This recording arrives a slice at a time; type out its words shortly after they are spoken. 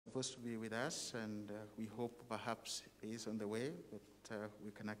Supposed to be with us, and we hope perhaps he is on the way, but we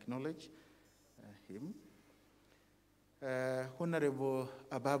can acknowledge him. Honorable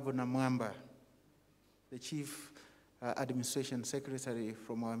Ababu Namwamba, the Chief Administration Secretary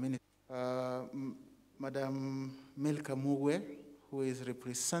from our ministry. Madam Milka Mugwe, who is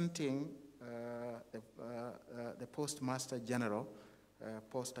representing the Postmaster General,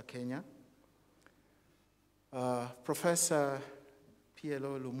 Posta Kenya. Professor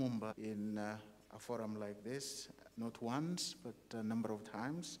PLO Lumumba in a forum like this, not once, but a number of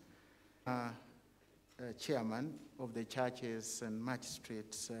times. Chairman of the Churches and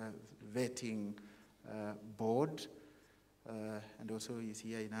Magistrates Vetting Board, and also is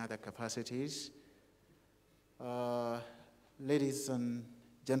here in other capacities. Ladies and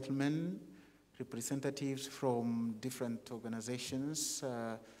gentlemen, representatives from different organizations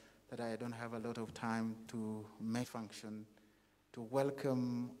that I don't have a lot of time to make function, to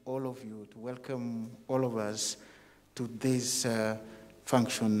welcome all of you, to welcome all of us to this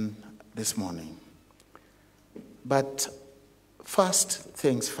function this morning. But first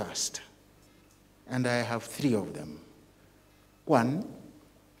things first, and I have three of them. One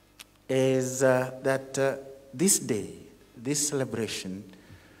is that this day, this celebration,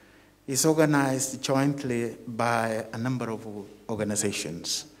 is organized jointly by a number of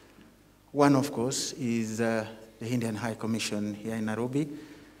organizations. One, of course, is the Indian High Commission here in Nairobi,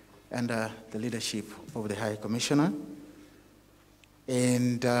 and the leadership of the High Commissioner.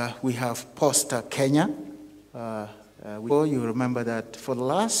 And we have Posta Kenya. You remember that for the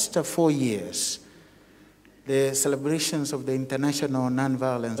last 4 years, the celebrations of the International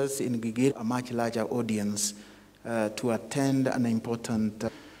Nonviolence in Gigil, a much larger audience to attend an important,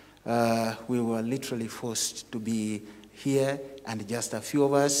 we were literally forced to be here, and just a few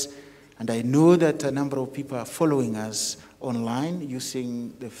of us. And I know that a number of people are following us online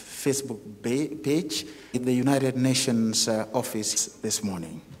using the Facebook page in the United Nations office this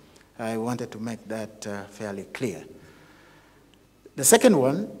morning. I wanted to make that fairly clear. The second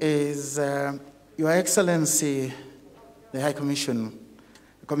one is Your Excellency, the High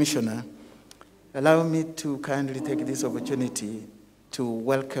Commissioner, allow me to kindly take this opportunity to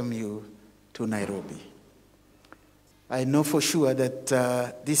welcome you to Nairobi. I know for sure that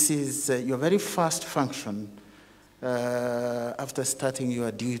this is your very first function after starting your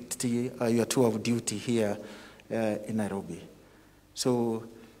duty, your tour of duty here in Nairobi. So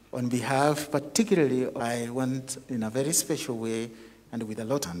on behalf, particularly, I want in a very special way and with a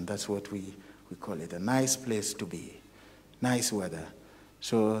lot, and that's what we call it, a nice place to be, nice weather.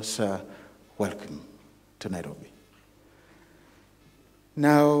 So, sir, welcome to Nairobi.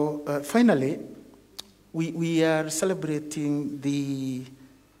 Now, finally, we are celebrating the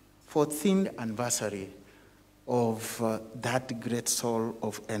 14th anniversary of that great soul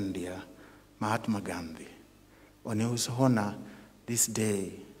of India, Mahatma Gandhi, on whose honor this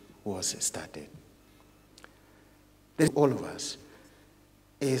day was started. All of us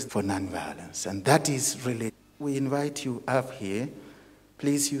is for nonviolence, and that is really, we invite you up here.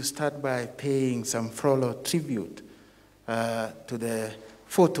 Please, you start by paying some follow tribute to the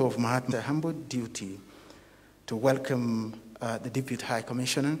photo of Mahatma, the humble duty to welcome the Deputy High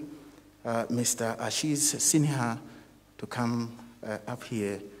Commissioner, Mr. Ashish Sinha, to come up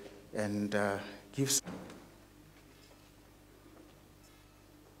here and give.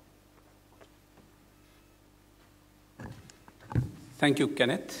 Thank you,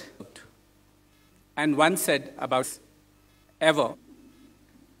 Kenneth. And one said about ever.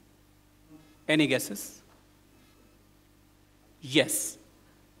 Any guesses? Yes.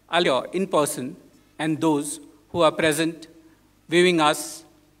 I'll in person and those who are present viewing us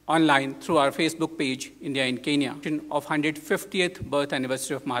online through our Facebook page, India in Kenya, of 150th birth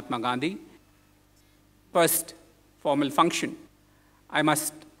anniversary of Mahatma Gandhi. First formal function, I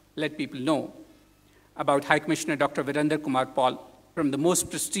must let people know about High Commissioner Dr. Virender Kumar Paul, from the most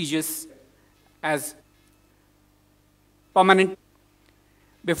prestigious as permanent.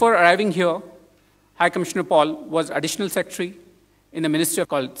 Before arriving here, High Commissioner Paul was Additional Secretary in the Ministry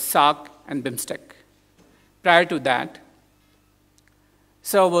called SAARC and BIMSTEC. Prior to that,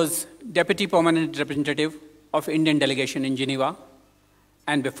 Sir was Deputy Permanent Representative of Indian Delegation in Geneva,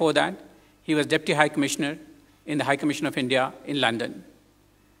 and before that, he was Deputy High Commissioner in the High Commission of India in London.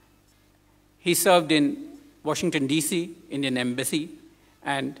 He served in Washington, D.C., Indian Embassy,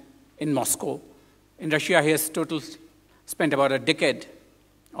 and in Moscow. In Russia, he has spent about a decade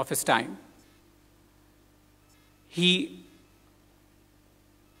of his time. He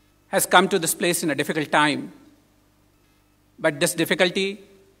has come to this place in a difficult time, but this difficulty,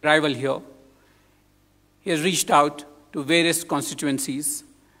 arrival here, he has reached out to various constituencies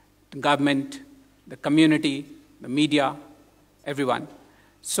the government, the community, the media, everyone.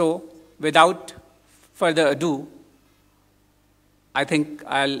 So without further ado, I think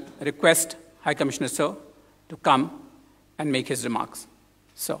I'll request High Commissioner Sir to come and make his remarks.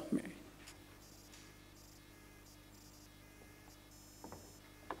 So, may I?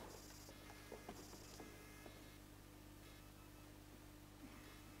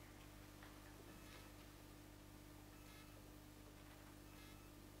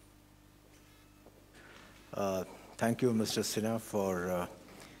 Thank you, Mr. Sinha, for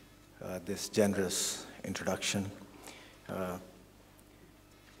this generous introduction.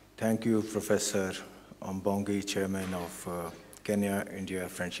 Thank you, Professor Ombongi, Chairman of Kenya-India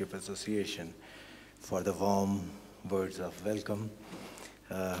Friendship Association, for the warm words of welcome.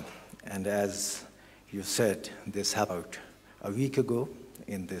 And as you said, this happened a week ago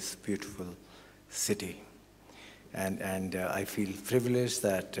in this beautiful city. And I feel privileged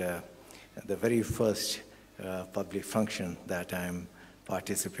that the very first public function that I'm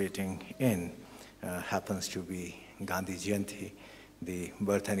participating in happens to be Gandhi Jayanti, the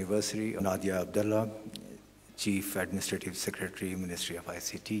birth anniversary of Nadia Abdullah, Chief Administrative Secretary, Ministry of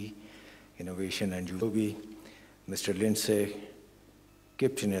ICT, Innovation and Youth, Mr. Lindsay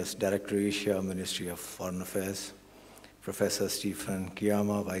Kipchines, Director Asia, Ministry of Foreign Affairs, Professor Stephen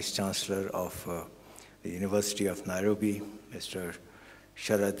Kiyama, Vice Chancellor of the University of Nairobi, Mr.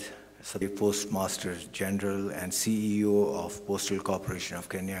 Sharad Sadhi, Postmaster General and CEO of Postal Corporation of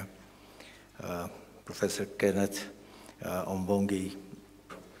Kenya, Professor Kenneth Ombongi,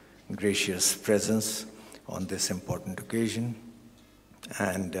 gracious presence on this important occasion.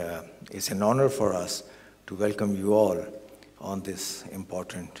 And it's an honor for us to welcome you all on this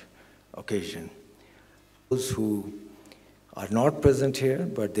important occasion. Those who are not present here,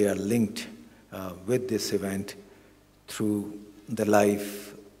 but they are linked with this event through the live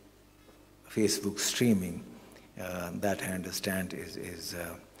Facebook streaming that I understand is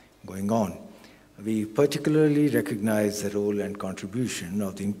going on. We particularly recognize the role and contribution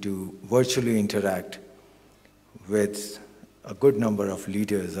of to virtually interact with a good number of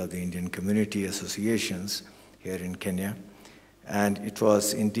leaders of the Indian community associations here in Kenya. And it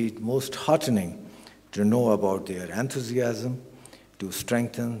was indeed most heartening to know about their enthusiasm to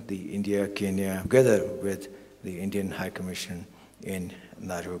strengthen the India-Kenya together with the Indian High Commission in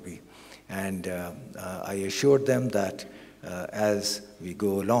Nairobi. And I assured them that as we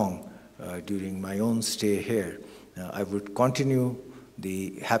go along during my own stay here, I would continue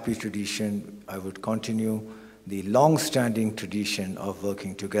the happy tradition, I would continue the long-standing tradition of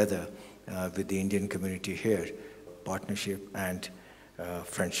working together with the Indian community here, partnership and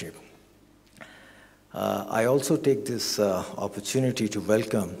friendship. I also take this opportunity to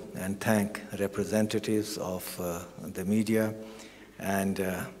welcome and thank representatives of the media, and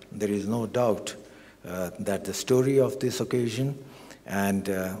there is no doubt that the story of this occasion and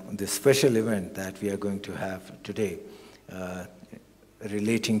the special event that we are going to have today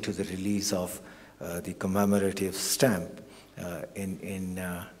relating to the release of the commemorative stamp in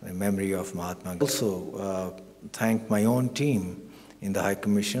memory of Mahatma. Also thank my own team in the High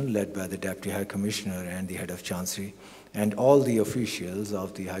Commission, led by the Deputy High Commissioner and the Head of Chancery, and all the officials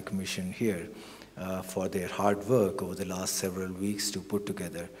of the High Commission here for their hard work over the last several weeks to put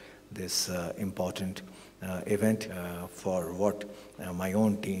together this important event for what my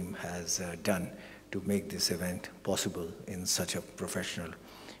own team has done to make this event possible in such a professional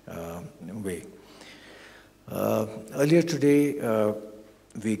way. Earlier today,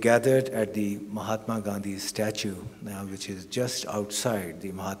 we gathered at the Mahatma Gandhi statue, which is just outside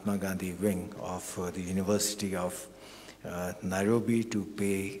the Mahatma Gandhi wing of the University of Nairobi, to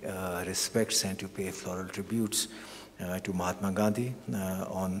pay respects and to pay floral tributes to Mahatma Gandhi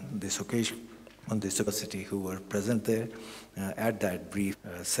on this occasion, on this university who were present there at that brief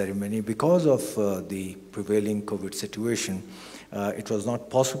ceremony. Because of the prevailing COVID situation, it was not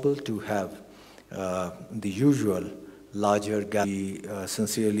possible to have the usual larger gathering. We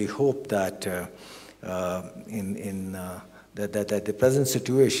sincerely hope that that the present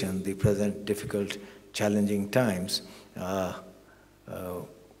situation, the present difficult, challenging times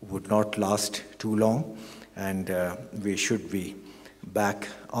would not last too long, and we should be back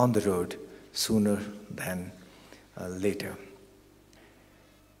on the road sooner than later.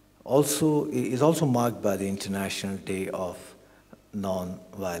 Also, it is also marked by the International Day of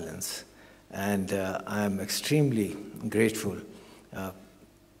Non-Violence. And I am extremely grateful.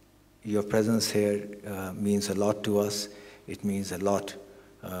 Your presence here means a lot to us. It means a lot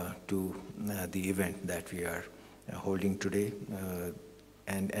to the event that we are holding today.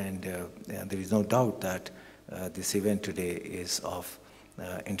 And there is no doubt that this event today is of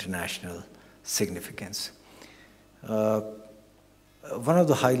international significance. One of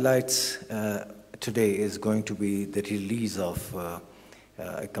the highlights today is going to be the release of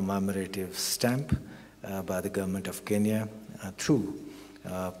a commemorative stamp by the government of Kenya through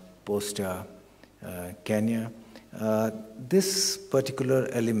Posta Kenya. This particular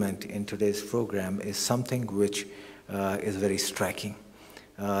element in today's program is something which is very striking.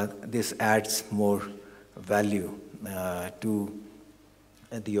 This adds more value to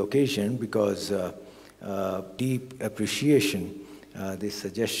the occasion because deep appreciation this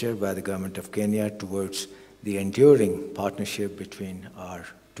gesture by the government of Kenya towards the enduring partnership between our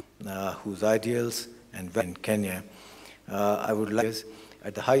two, whose ideals and in Kenya. I would like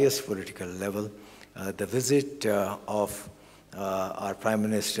at the highest political level the visit of our Prime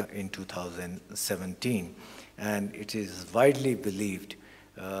Minister in 2017, and it is widely believed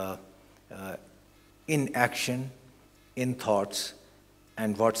in action, in thoughts,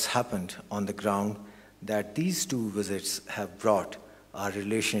 and what's happened on the ground that these two visits have brought our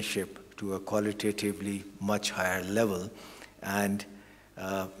relationship to a qualitatively much higher level, and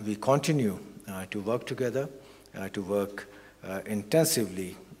we continue to work together, to work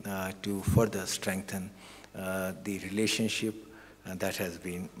intensively to further strengthen the relationship that has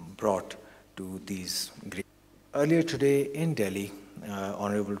been brought to these great. Earlier today in Delhi,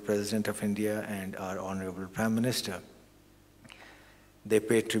 Honorable President of India and our Honorable Prime Minister, they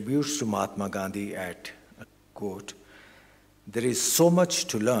paid tributes to Mahatma Gandhi at, quote, "There is so much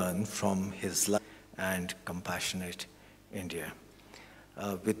to learn from his life and compassionate India."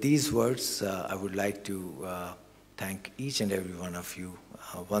 With these words, I would like to thank each and every one of you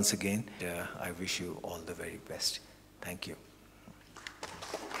once again. I wish you all the very best. Thank you.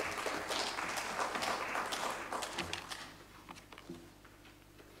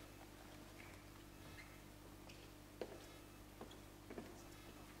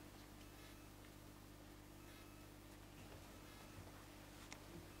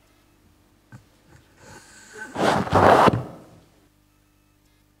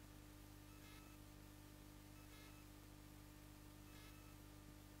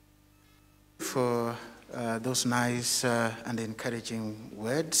 For those nice and encouraging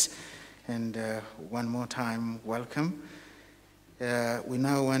words, and one more time, welcome. We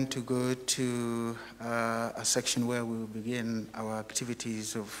now want to go to a section where we will begin our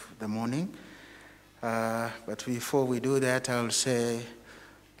activities of the morning. But before we do that, I'll say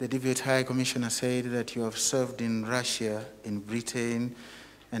the Deputy High Commissioner said that you have served in Russia, in Britain,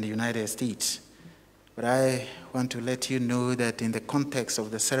 and the United States. But I want to let you know that in the context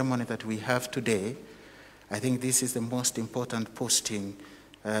of the ceremony that we have today, I think this is the most important posting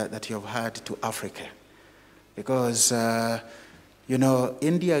that you have had to Africa. Because, you know,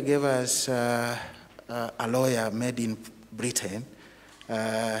 India gave us a lawyer made in Britain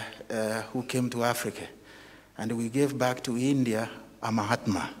who came to Africa. And we gave back to India a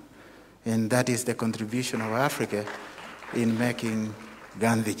Mahatma. And that is the contribution of Africa in making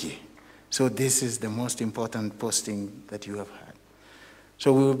Gandhi. So this is the most important posting that you have had.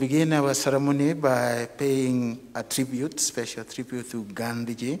 So we will begin our ceremony by paying a tribute, special tribute to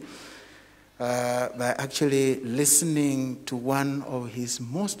Gandhi, by actually listening to one of his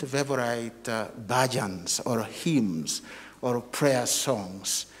most favorite bhajans or hymns or prayer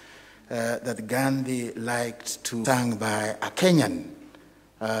songs that Gandhi liked to sing by a Kenyan,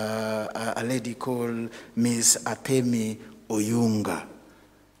 a lady called Miss Atemi Oyunga.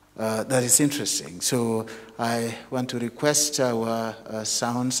 That is interesting. So I want to request our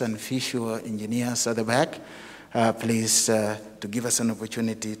sounds and visual engineers at the back, please, to give us an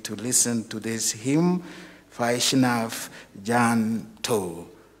opportunity to listen to this hymn, Vaishnav Jan To.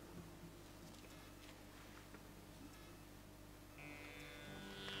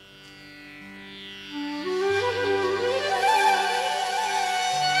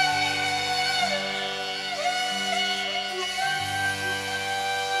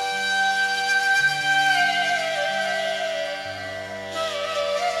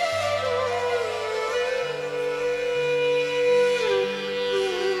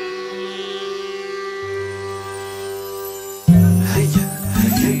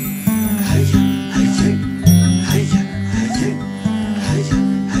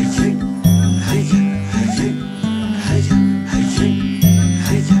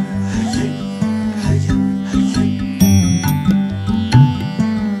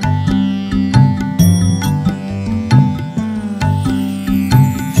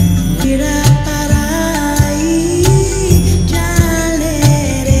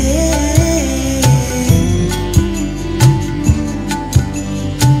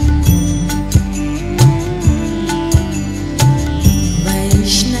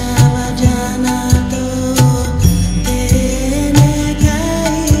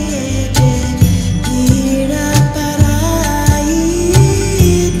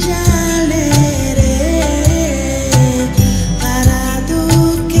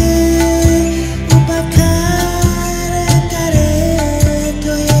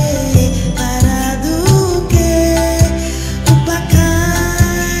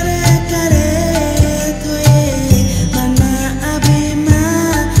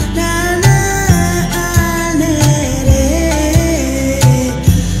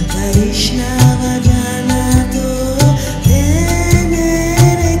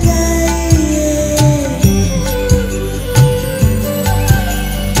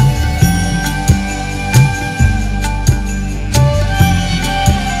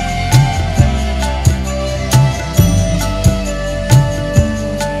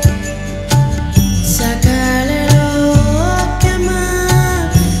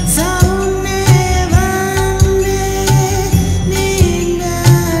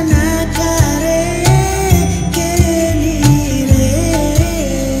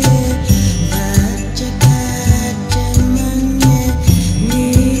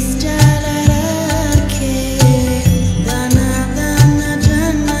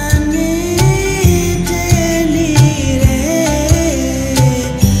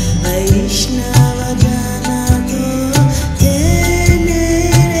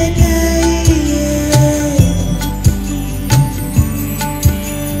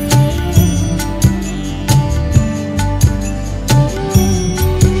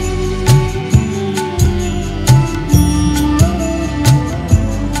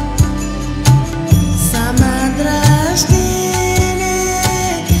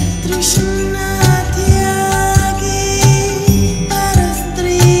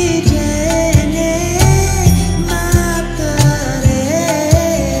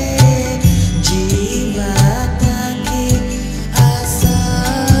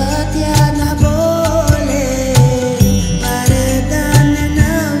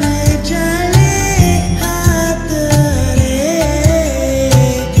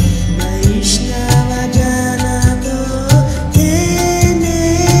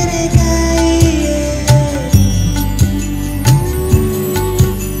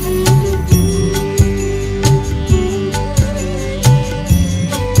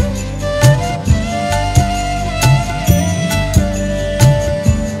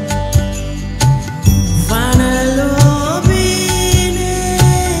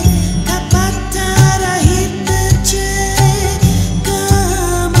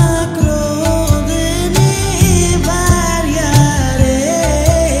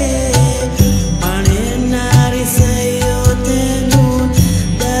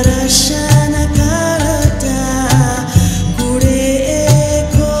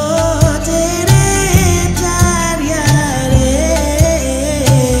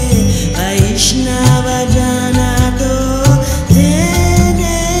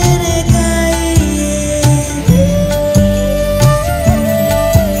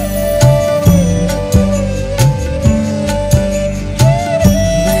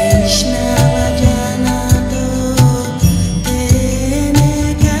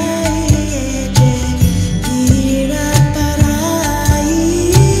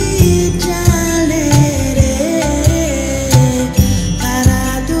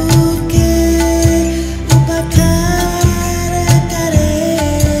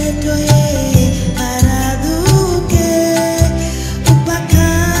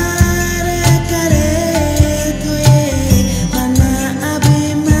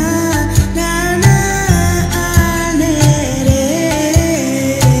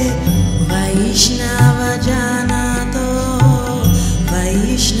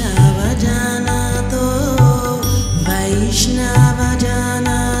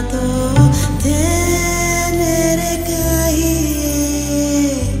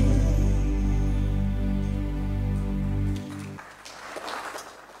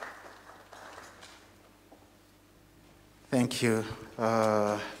 Thank you.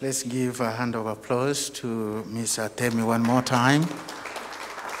 Let's give a hand of applause to Ms. Atemi one more time.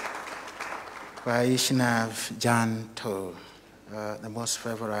 Vaishnav Janto, the most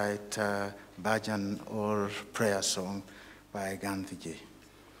favorite bhajan or prayer song by Gandhiji.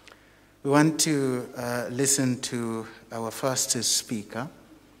 We want to listen to our first speaker,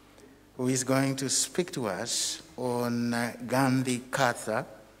 who is going to speak to us on Gandhi Katha,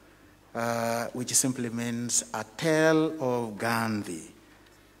 which simply means a tale of Gandhi.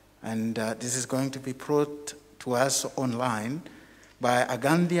 And this is going to be brought to us online by a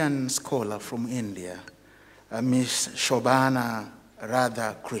Gandhian scholar from India, Ms. Shobhana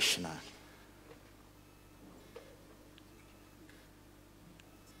Radha Krishna.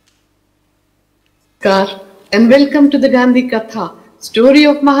 And welcome to the Gandhi Katha, story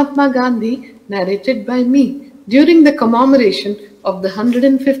of Mahatma Gandhi, narrated by me during the commemoration of the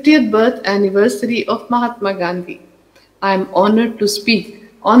 150th birth anniversary of Mahatma Gandhi. I am honored to speak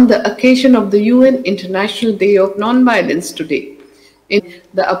on the occasion of the UN International Day of Nonviolence today. In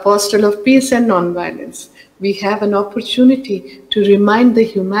the Apostle of Peace and Nonviolence, we have an opportunity to remind the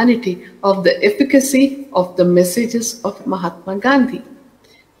humanity of the efficacy of the messages of Mahatma Gandhi.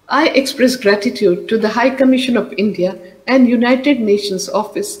 I express gratitude to the High Commission of India and United Nations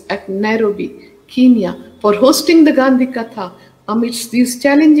Office at Nairobi, Kenya, for hosting the Gandhi Katha amidst these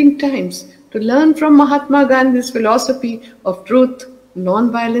challenging times to learn from Mahatma Gandhi's philosophy of truth,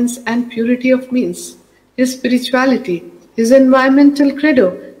 non-violence, and purity of means, his spirituality, his environmental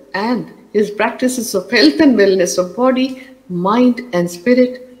credo, and his practices of health and wellness of body, mind, and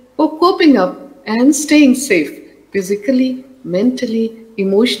spirit for coping up and staying safe physically, mentally,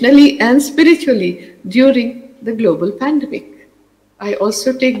 emotionally, and spiritually during the global pandemic. I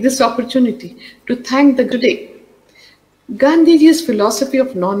also take this opportunity to thank the today. Gandhiji's philosophy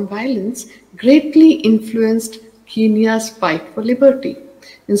of non-violence greatly influenced Kenya's fight for liberty,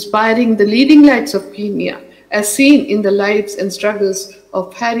 inspiring the leading lights of Kenya as seen in the lives and struggles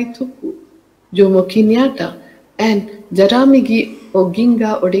of Harry Thuku, Jomo Kenyatta, and Jaramogi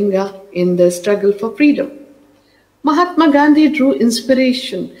Oginga Odinga in the struggle for freedom. Mahatma Gandhi drew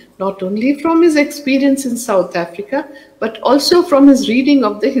inspiration not only from his experience in South Africa, but also from his reading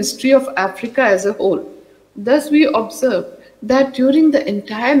of the history of Africa as a whole. Thus, we observe that during the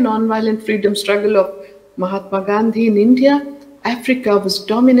entire non-violent freedom struggle of Mahatma Gandhi in India, Africa was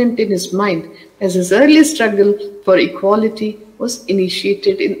dominant in his mind as his early struggle for equality was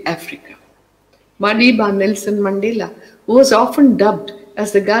initiated in Africa. Madiba Nelson Mandela, who was often dubbed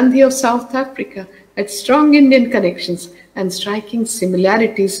as the Gandhi of South Africa, had strong Indian connections and striking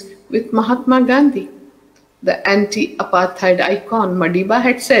similarities with Mahatma Gandhi. The anti-apartheid icon Madiba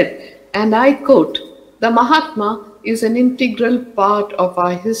had said, and I quote, "The Mahatma is an integral part of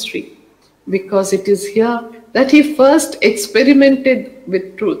our history because it is here that he first experimented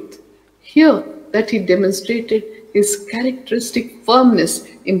with truth, here that he demonstrated his characteristic firmness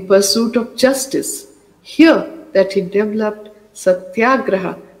in pursuit of justice, here that he developed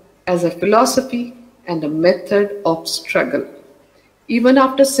satyagraha as a philosophy and a method of struggle." Even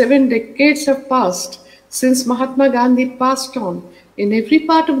after 7 decades have passed since Mahatma Gandhi passed on, in every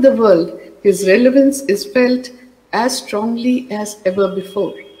part of the world, his relevance is felt as strongly as ever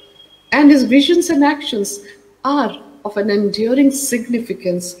before, and his visions and actions are of an enduring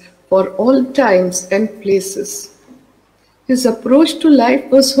significance for all times and places. His approach to life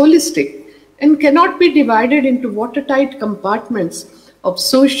was holistic and cannot be divided into watertight compartments of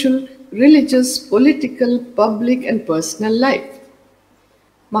social, religious, political, public, and personal life.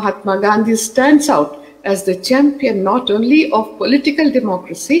 Mahatma Gandhi stands out as the champion not only of political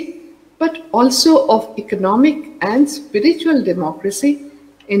democracy, but also of economic and spiritual democracy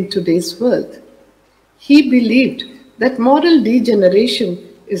in today's world. He believed that moral degeneration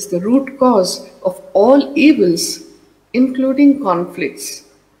is the root cause of all evils, including conflicts.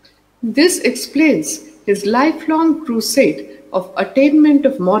 This explains his lifelong crusade of attainment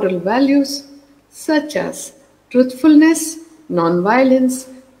of moral values such as truthfulness, non-violence,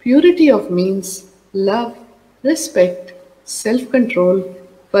 purity of means, love, respect, self-control,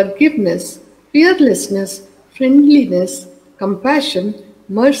 forgiveness, fearlessness, friendliness, compassion,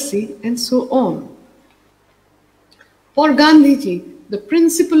 mercy, and so on. For Gandhiji, the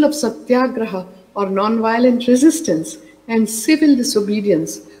principle of satyagraha or non-violent resistance and civil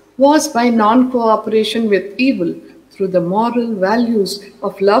disobedience was by non-cooperation with evil through the moral values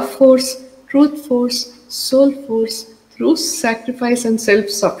of love force, truth force, soul force, through sacrifice and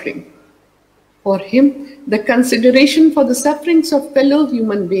self-suffering. For him, the consideration for the sufferings of fellow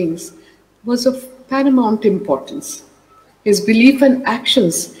human beings was of paramount importance. His belief and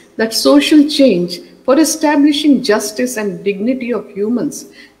actions that social change for establishing justice and dignity of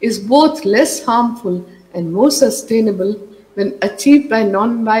humans is both less harmful and more sustainable when achieved by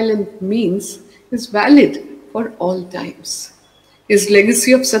non-violent means is valid for all times. His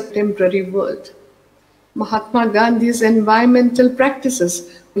legacy of such a temporary world. Mahatma Gandhi's environmental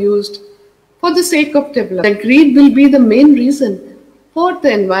practices were used for the sake of development. That greed will be the main reason for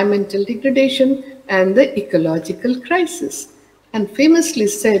the environmental degradation and the ecological crisis, and famously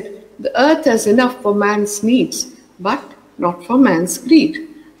said, "The earth has enough for man's needs, but not for man's greed."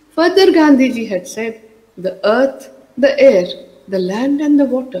 Further, Gandhiji had said, "The earth, the air, the land and the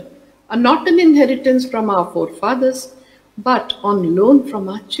water are not an inheritance from our forefathers, but on loan from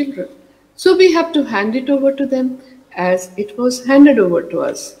our children. So we have to hand it over to them as it was handed over to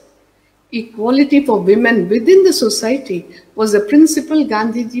us." Equality for women within the society was a principle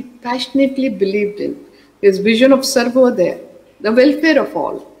Gandhiji passionately believed in. His vision of Sarvodaya, the welfare of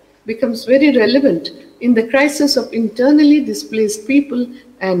all, becomes very relevant in the crisis of internally displaced people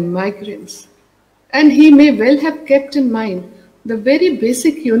and migrants. And he may well have kept in mind the very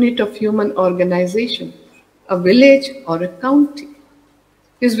basic unit of human organization, a village or a county.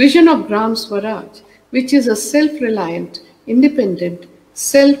 His vision of Gram Swaraj, which is a self-reliant, independent,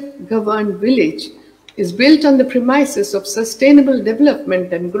 self-governed village, is built on the premises of sustainable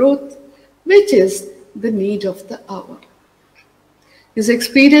development and growth, which is the need of the hour. His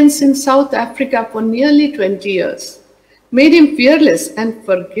experience in South Africa for nearly 20 years made him fearless and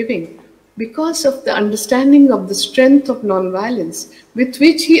forgiving because of the understanding of the strength of nonviolence with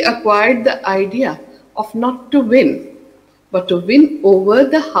which he acquired the idea of not to win, but to win over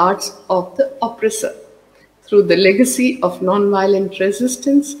the hearts of the oppressor through the legacy of nonviolent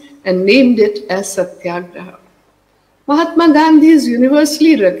resistance and named it as Satyagraha. Mahatma Gandhi is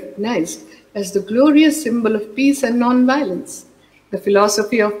universally recognized as the glorious symbol of peace and nonviolence. The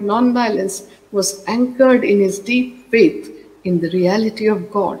philosophy of nonviolence was anchored in his deep faith in the reality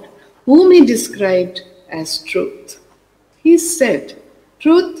of God, whom he described as truth. He said,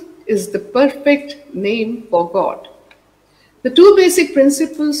 "Truth is the perfect name for God." The two basic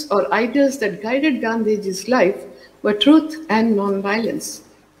principles or ideas that guided Gandhiji's life were truth and nonviolence.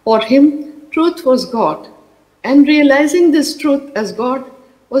 For him, truth was God, and realizing this truth as God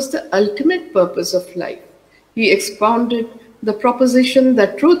was the ultimate purpose of life. He expounded the proposition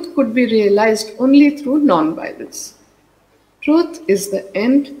that truth could be realized only through nonviolence. Truth is the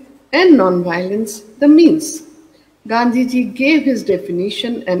end and nonviolence the means. Gandhiji gave his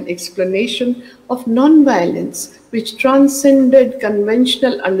definition and explanation of nonviolence, which transcended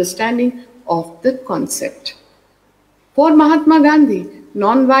conventional understanding of the concept. For Mahatma Gandhi,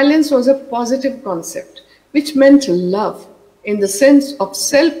 nonviolence was a positive concept, which meant love in the sense of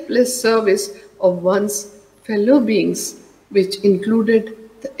selfless service of one's fellow beings, which included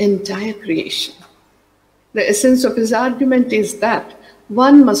the entire creation. The essence of his argument is that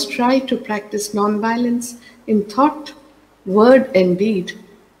one must try to practice nonviolence in thought, word, and deed,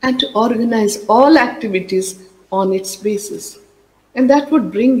 and to organize all activities on its basis. And that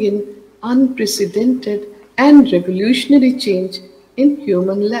would bring in unprecedented and revolutionary change in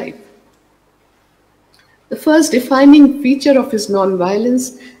human life. The first defining feature of his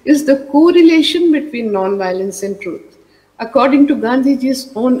nonviolence is the correlation between nonviolence and truth. According to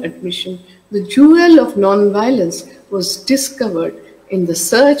Gandhiji's own admission, the jewel of nonviolence was discovered in the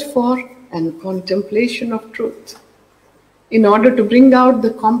search for and contemplation of truth. In order to bring out the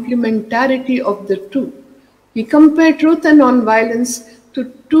complementarity of the two, he compared truth and nonviolence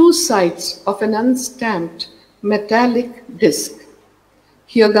to two sides of an unstamped metallic disc.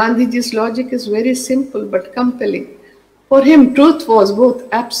 Here Gandhiji's logic is very simple but compelling. For him, truth was both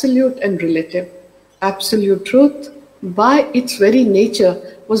absolute and relative. Absolute truth, by its very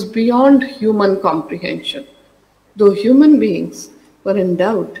nature, was beyond human comprehension, though human beings were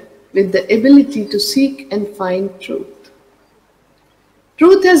endowed with the ability to seek and find truth.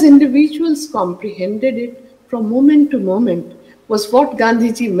 Truth as individuals comprehended it from moment to moment was what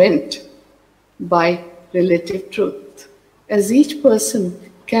Gandhiji meant by relative truth, as each person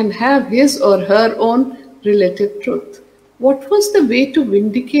can have his or her own relative truth. What was the way to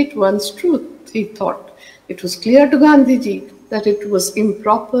vindicate one's truth, he thought. It was clear to Gandhiji that it was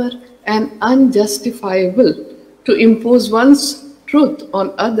improper and unjustifiable to impose one's truth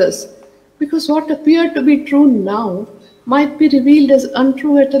on others, because what appeared to be true now might be revealed as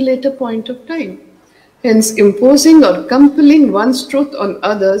untrue at a later point of time. Hence, imposing or compelling one's truth on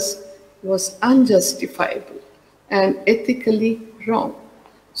others was unjustifiable and ethically wrong.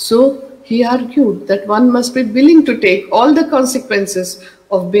 So, he argued that one must be willing to take all the consequences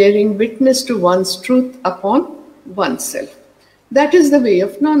of bearing witness to one's truth upon oneself. That is the way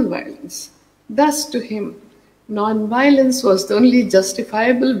of nonviolence. Thus, to him, non-violence was the only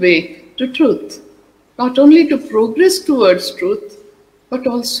justifiable way to truth, not only to progress towards truth, but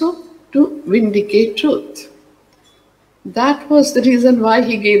also to vindicate truth. That was the reason why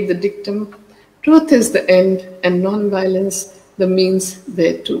he gave the dictum, truth is the end and non-violence the means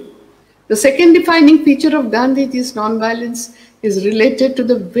thereto. The second defining feature of Gandhiji's non-violence is related to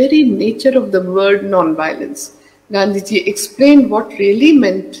the very nature of the word non-violence. Gandhiji explained what really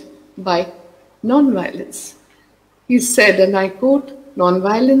meant by non-violence. He said, and I quote,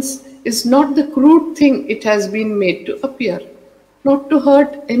 "Non-violence is not the crude thing it has been made to appear. Not to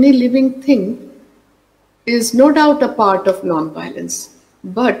hurt any living thing is no doubt a part of non-violence,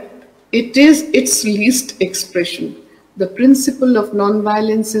 but it is its least expression. The principle of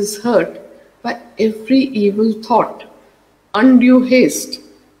non-violence is hurt by every evil thought, undue haste,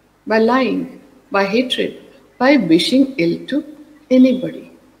 by lying, by hatred, by wishing ill to anybody.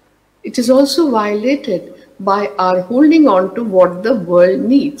 It is also violated by our holding on to what the world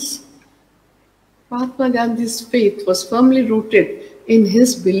needs." Mahatma Gandhi's faith was firmly rooted in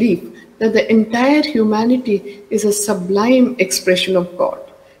his belief that the entire humanity is a sublime expression of God,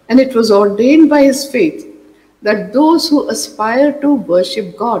 and it was ordained by his faith that those who aspire to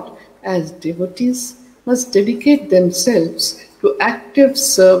worship God as devotees must dedicate themselves to active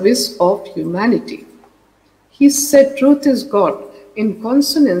service of humanity. He said truth is God in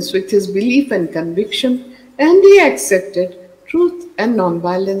consonance with his belief and conviction, and he accepted truth and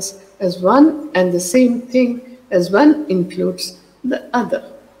nonviolence as one and the same thing, as one includes the other.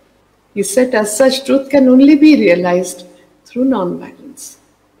 He said as such, truth can only be realized through nonviolence.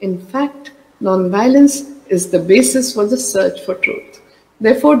 In fact, nonviolence is the basis for the search for truth.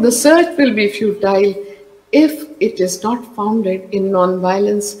 Therefore, the search will be futile if it is not founded in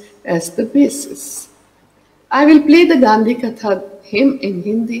nonviolence as the basis. I will play the Gandhi Katha hymn in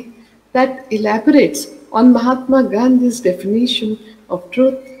Hindi that elaborates on Mahatma Gandhi's definition of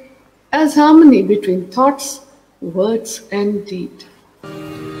truth as harmony between thoughts, words, and deed.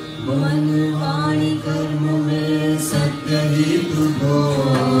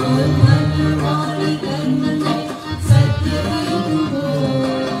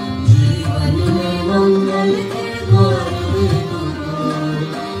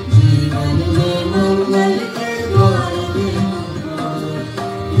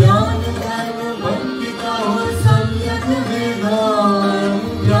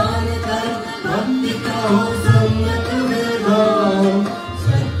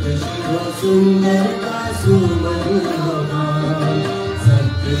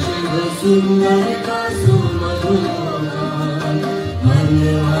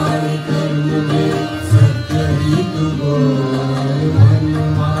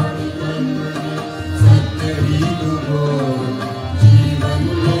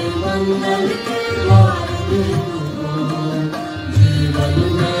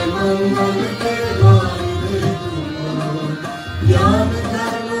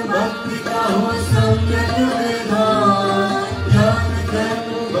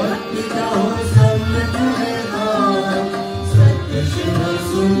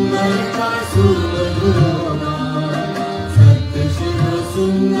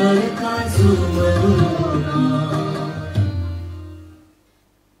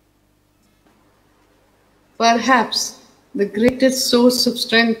 Perhaps the greatest source of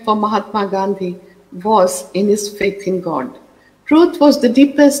strength for Mahatma Gandhi was in his faith in God. Truth was the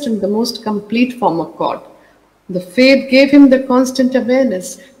deepest and the most complete form of God. The faith gave him the constant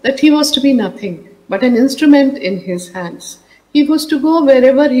awareness that he was to be nothing but an instrument in his hands. He was to go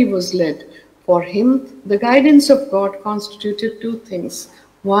wherever he was led. For him, the guidance of God constituted two things.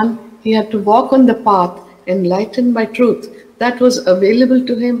 One, he had to walk on the path enlightened by truth that was available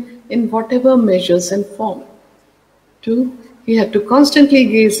to him in whatever measures and form. Two, he had to constantly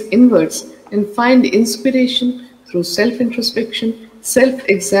gaze inwards and find inspiration through self-introspection,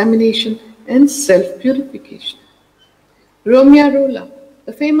 self-examination, and self-purification. Romeo Rolla,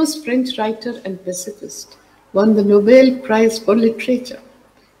 the famous French writer and pacifist, won the Nobel Prize for Literature,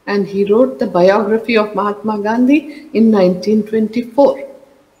 and he wrote the biography of Mahatma Gandhi in 1924.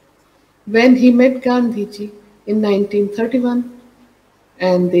 When he met Gandhiji in 1931,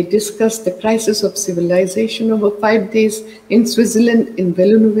 and they discussed the crisis of civilization over 5 days in Switzerland in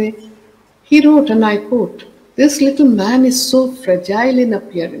Villeneuve, he wrote, and I quote, "This little man is so fragile in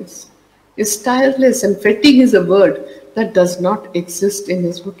appearance, is tireless, and fatigue is a word that does not exist in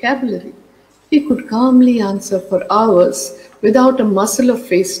his vocabulary. He could calmly answer for hours without a muscle of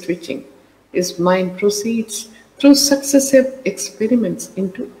face twitching. His mind proceeds through successive experiments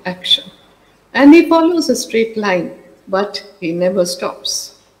into action, and he follows a straight line, but he never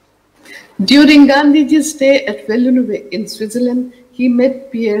stops." During Gandhiji's stay at Villeneuve in Switzerland, he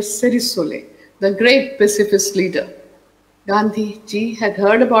met Pierre Cerisole, the great pacifist leader. Gandhiji had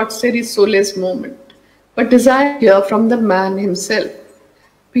heard about Cerisole's movement, but desired to hear from the man himself.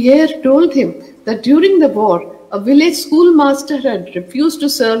 Pierre told him that during the war, a village schoolmaster had refused to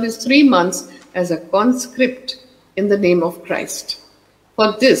serve his 3 months as a conscript in the name of Christ.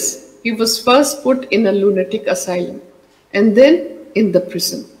 For this, he was first put in a lunatic asylum and then in the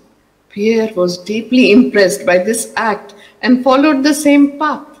prison. Pierre was deeply impressed by this act and followed the same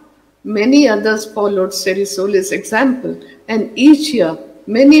path. Many others followed Cerisole's example, and each year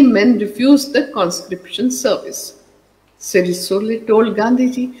many men refused the conscription service. Cerisole told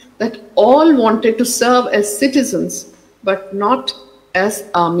Gandhiji that all wanted to serve as citizens, but not as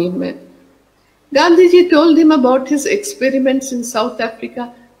army men. Gandhiji told him about his experiments in South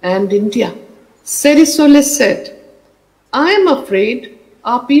Africa and India. Cerisole said, "I am afraid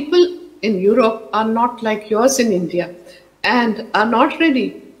our people in Europe are not like yours in India and are not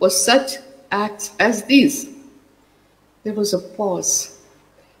ready for such acts as these." There was a pause.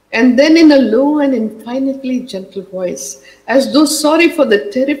 And then in a low and infinitely gentle voice, as though sorry for the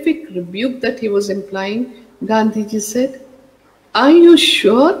terrific rebuke that he was implying, Gandhiji said, "Are you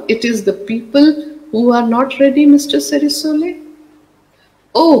sure it is the people who are not ready, Mr. Cerisole?"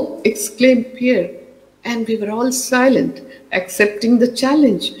 "Oh," exclaimed Pierre, and we were all silent, accepting the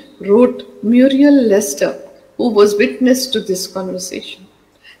challenge, wrote Muriel Lester, who was witness to this conversation.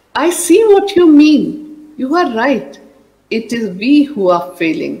 "I see what you mean. You are right. It is we who are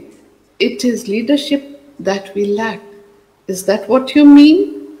failing. It is leadership that we lack. Is that what you mean?"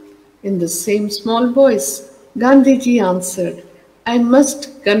 In the same small voice, Gandhiji answered, "I must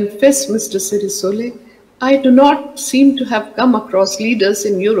confess, Mr. Cerisole, I do not seem to have come across leaders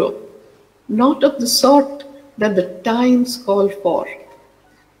in Europe, not of the sort that the times call for."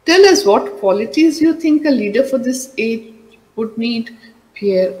 "Tell us what qualities you think a leader for this age would need,"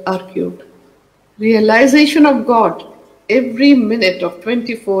 Pierre argued. "Realization of God every minute of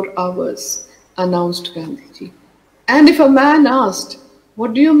 24 hours, announced Gandhiji. "And if a man asked,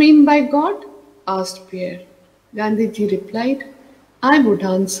 'What do you mean by God?' asked Pierre. Gandhiji replied, "I would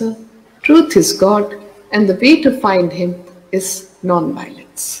answer, 'Truth is God, and the way to find him is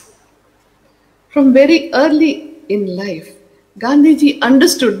non-violence.'" From very early in life, Gandhiji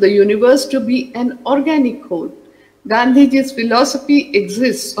understood the universe to be an organic whole. Gandhiji's philosophy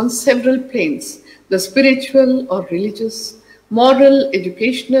exists on several planes: the spiritual or religious, moral,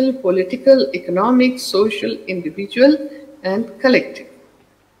 educational, political, economic, social, individual, and collective.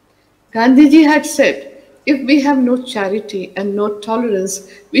 Gandhiji had said, "If we have no charity and no tolerance,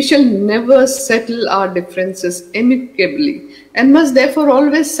 we shall never settle our differences amicably and must therefore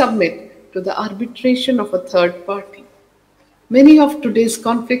always submit to the arbitration of a third party." Many of today's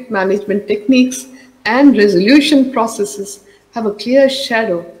conflict management techniques and resolution processes have a clear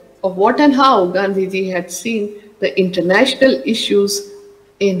shadow of what and how Gandhiji had seen the international issues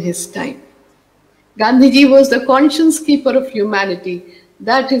in his time. Gandhiji was the conscience keeper of humanity.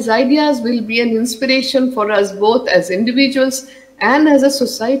 That his ideas will be an inspiration for us both as individuals and as a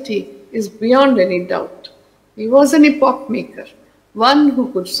society is beyond any doubt. He was an epoch maker, one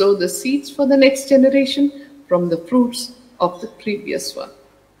who could sow the seeds for the next generation from the fruits of the previous one.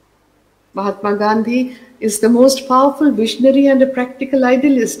 Mahatma Gandhi is the most powerful visionary and a practical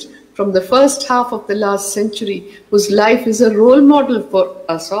idealist from the first half of the last century, whose life is a role model for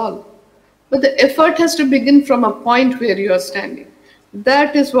us all. But the effort has to begin from a point where you are standing.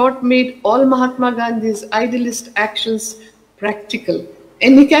 That is what made all Mahatma Gandhi's idealist actions practical,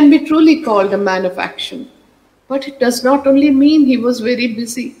 and he can be truly called a man of action. But it does not only mean he was very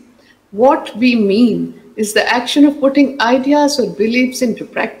busy. What we mean is the action of putting ideas or beliefs into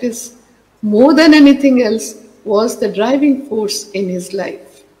practice. More than anything else was the driving force in his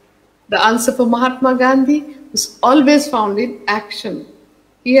life. The answer for Mahatma Gandhi was always found in action.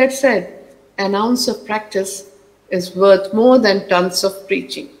 He had said, "An ounce of practice is worth more than tons of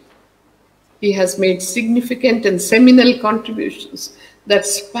preaching." He has made significant and seminal contributions that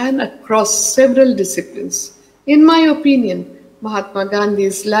span across several disciplines. In my opinion, Mahatma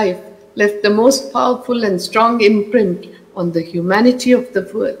Gandhi's life left the most powerful and strong imprint on the humanity of the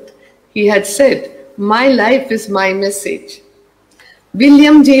world. He had said, "My life is my message."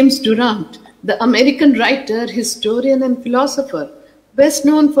 William James Durant, the American writer, historian, and philosopher, best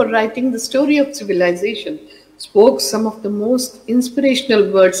known for writing The Story of Civilization, spoke some of the most inspirational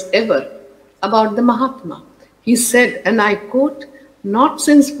words ever about the Mahatma. He said, and I quote, "Not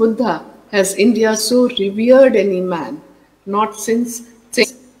since Buddha has India so revered any man, not since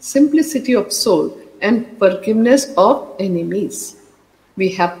simplicity of soul and forgiveness of enemies." we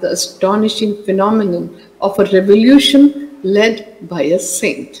have the astonishing phenomenon of a revolution led by a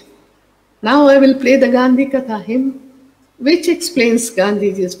saint. Now I will play the Gandhi Katha hymn, which explains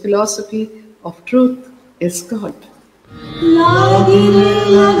Gandhiji's philosophy of truth is God.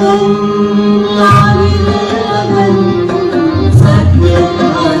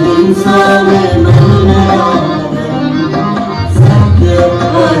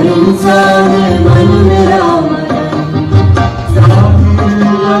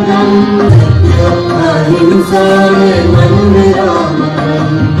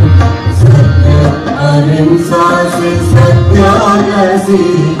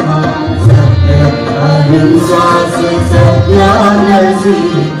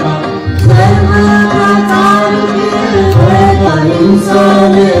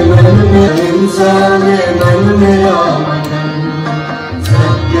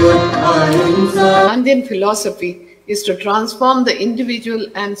 Gandhian philosophy is to transform the individual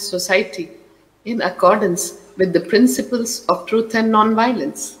and society in accordance with the principles of truth and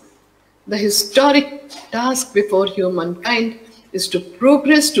non-violence. The historic task before humankind is to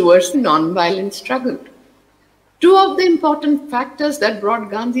progress towards non-violent struggle. Two of the important factors that brought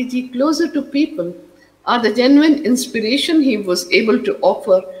Gandhiji closer to people are the genuine inspiration he was able to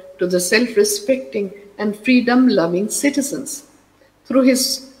offer to the self-respecting and freedom-loving citizens. Through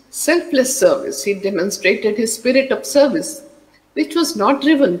his selfless service, he demonstrated his spirit of service, which was not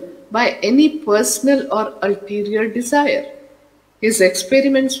driven by any personal or ulterior desire. His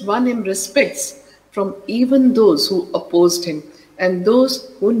experiments won him respects from even those who opposed him and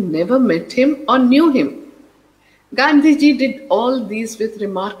those who never met him or knew him. Gandhiji did all these with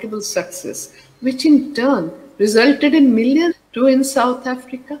remarkable success, which in turn resulted in millions, two in South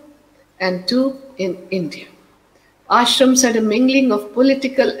Africa and two in India. Ashrams had a mingling of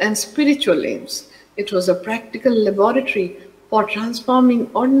political and spiritual aims. It was a practical laboratory for transforming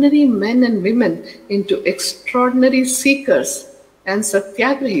ordinary men and women into extraordinary seekers and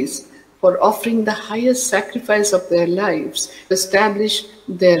satyagrahis, for offering the highest sacrifice of their lives to establish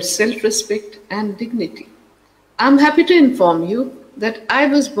their self-respect and dignity. I am happy to inform you that I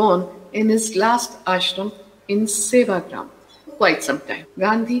was born in his last ashram in Sevagram for quite some time.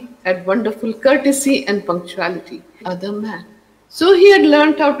 Gandhi had wonderful courtesy and punctuality, other man. So he had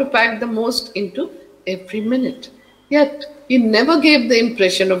learnt how to pack the most into every minute. Yet he never gave the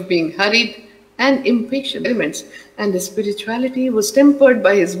impression of being hurried and impatient elements, and his spirituality was tempered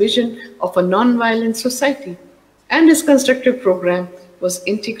by his vision of a non-violent society, and his constructive program was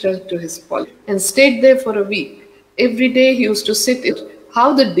integral to his policy, and stayed there for a week. Every day he used to sit in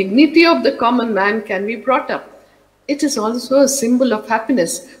how the dignity of the common man can be brought up. It is also a symbol of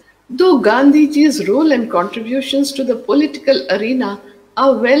happiness. Though Gandhiji's role and contributions to the political arena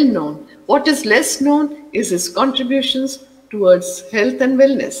are well known, what is less known is his contributions towards health and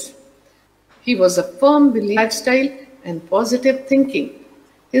wellness. He was a firm believer in lifestyle and positive thinking.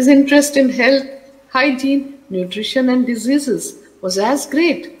 His interest in health, hygiene, nutrition and diseases was as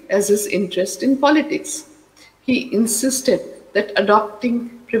great as his interest in politics. He insisted that adopting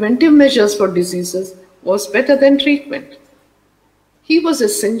preventive measures for diseases was better than treatment. He was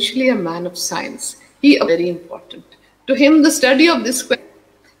essentially a man of science. He was very important. To him, the study of this question,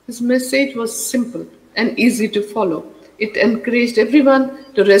 his message was simple and easy to follow. It encouraged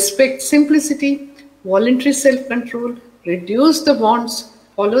everyone to respect simplicity, voluntary self-control, reduce the wants,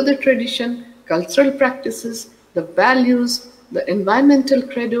 follow the tradition, cultural practices, the values, the environmental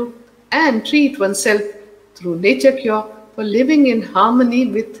credo, and treat oneself through nature cure for living in harmony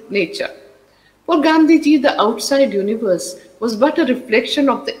with nature. For Gandhiji, the outside universe was but a reflection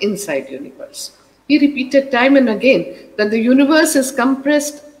of the inside universe. He repeated time and again that the universe is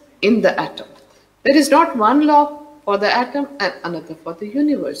compressed in the atom. There is not one law for the atom and another for the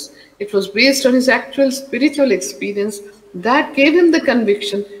universe. It was based on his actual spiritual experience that gave him the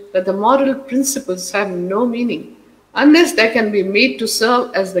conviction that the moral principles have no meaning unless they can be made to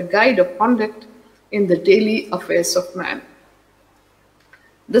serve as the guide of conduct in the daily affairs of man.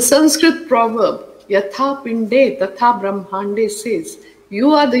 The Sanskrit proverb, Yatha Pinde Tatha Brahmande says,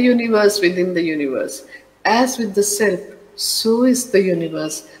 you are the universe within the universe. As with the self, so is the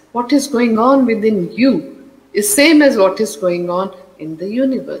universe. What is going on within you is same as what is going on in the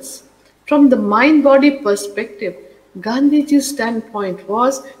universe. From the mind-body perspective, Gandhiji's standpoint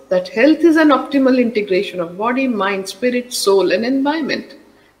was that health is an optimal integration of body, mind, spirit, soul and environment.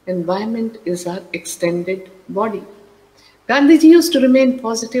 Environment is our extended body. Gandhiji used to remain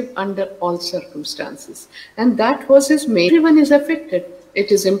positive under all circumstances, and that was his main. Everyone is affected.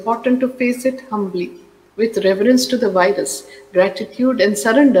 It is important to face it humbly, with reverence to the virus, gratitude and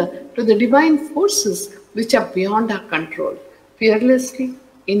surrender to the divine forces which are beyond our control. fearlessly,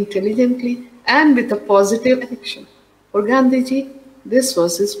 intelligently, and with a positive action. For Gandhiji, this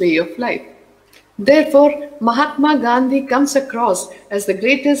was his way of life. Therefore, Mahatma Gandhi comes across as the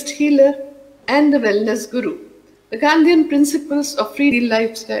greatest healer and the wellness guru. The Gandhian principles of free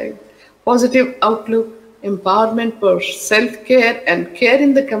lifestyle, positive outlook, empowerment for self-care and care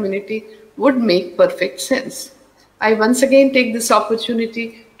in the community would make perfect sense. I once again take this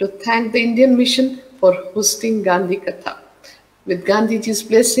opportunity to thank the Indian Mission for hosting Gandhi Katha. With Gandhiji's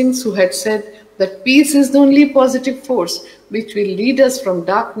blessings, who had said that peace is the only positive force which will lead us from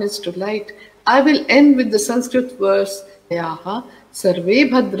darkness to light, I will end with the Sanskrit verse, Yaha Sarve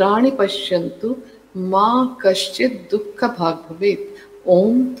Bhadrani Pashyantu Ma Kaschid Dukkha Bhag Bhavet.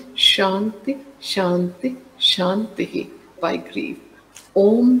 Om Shanti Shanti Shanti by grief.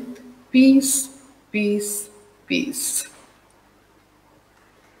 Om Peace Peace Peace.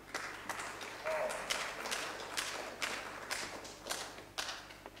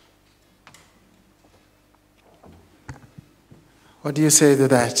 What do you say to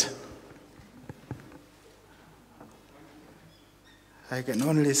that? I can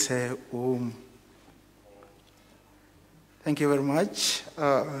only say Om. Thank you very much.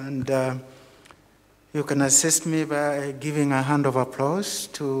 You can assist me by giving a hand of applause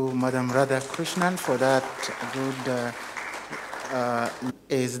to Madam Radha Krishnan for that good,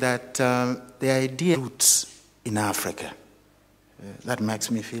 is that the idea roots in Africa. That makes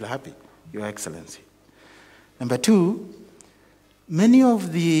me feel happy, Your Excellency. Number two, many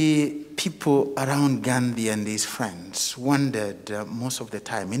of the people around Gandhi and his friends wondered most of the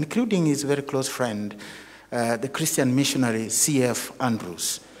time, including his very close friend, the Christian missionary C.F.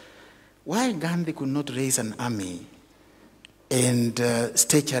 Andrews, why Gandhi could not raise an army and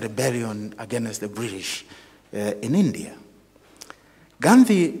stage a rebellion against the British in India.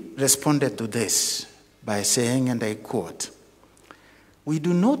 Gandhi responded to this by saying, and I quote, "We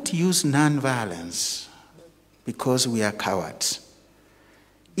do not use nonviolence because we are cowards.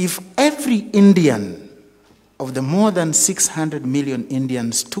 If every Indian of the more than 600 million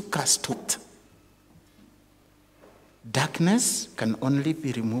Indians took us to it, darkness can only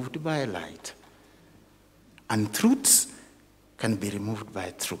be removed by light, and truths can be removed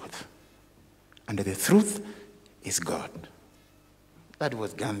by truth. And the truth is God." That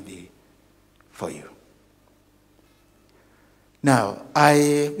was Gandhi for you. Now,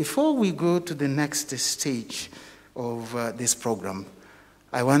 before we go to the next stage of this program,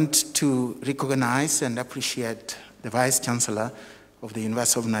 I want to recognize and appreciate the Vice Chancellor of the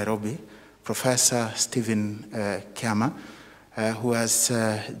University of Nairobi, Professor Stephen Kiama, who has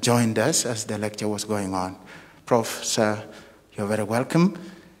joined us as the lecture was going on. Prof, sir, you're very welcome.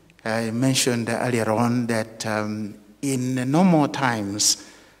 I mentioned earlier on that in normal times,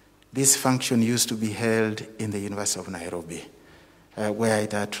 this function used to be held in the University of Nairobi, where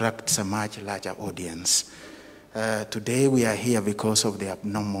it attracts a much larger audience. Today we are here because of the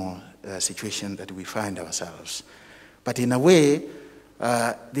abnormal situation that we find ourselves. But in a way,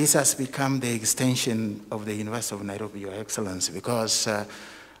 this has become the extension of the University of Nairobi, Your Excellency, because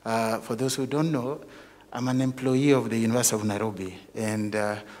for those who don't know, I'm an employee of the University of Nairobi, and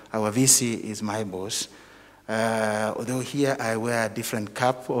our VC is my boss. Although here I wear a different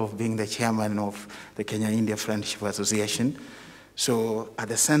cap of being the chairman of the Kenya-India Friendship Association. So at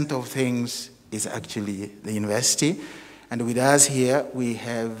the center of things is actually the university. And with us here, we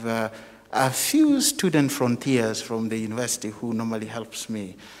have a few student frontiers from the university who normally helps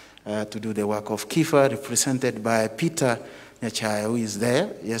me to do the work of Kifa, represented by Peter Nyachaya, who is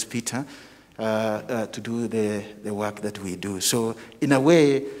there. Yes, Peter, to do the work that we do. So in a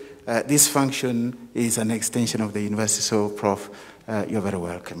way, this function is an extension of the university. So, Prof, you're very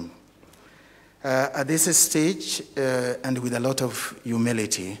welcome. At this stage, and with a lot of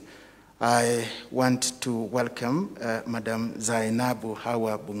humility, I want to welcome Madam Zainabu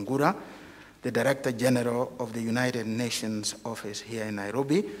Hawa Bungura, the Director General of the United Nations Office here in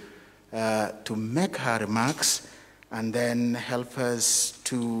Nairobi, to make her remarks and then help us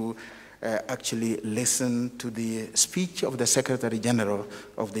to actually listen to the speech of the Secretary General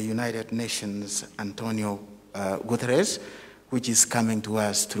of the United Nations, Antonio Guterres, which is coming to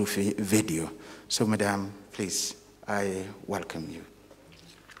us through video. So, Madam, please, I welcome you.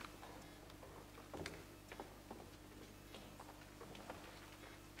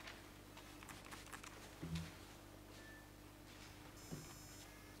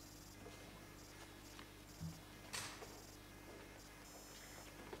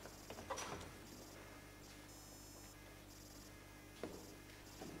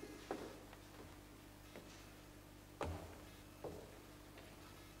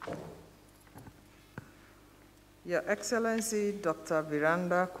 Your Excellency, Dr.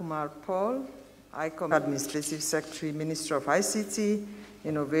 Viranda Kumar Paul, Administrative Secretary, Minister of ICT,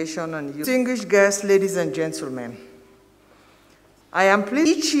 Innovation and Youth. Distinguished guests, ladies and gentlemen, I am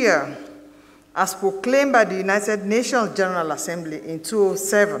pleased each year, as proclaimed by the United Nations General Assembly in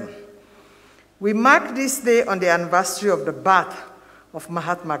 2007, we mark this day on the anniversary of the birth of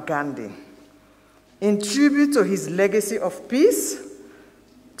Mahatma Gandhi, in tribute to his legacy of peace,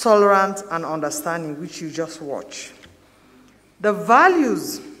 tolerance, and understanding, which you just watched. The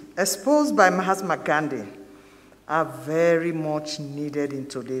values exposed by Mahatma Gandhi are very much needed in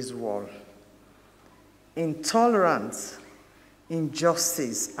today's world. Intolerance,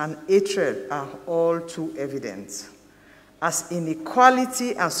 injustice, and hatred are all too evident, as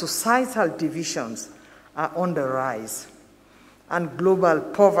inequality and societal divisions are on the rise, and global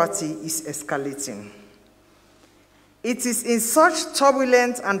poverty is escalating. It is in such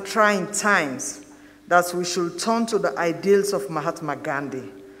turbulent and trying times that we should turn to the ideals of Mahatma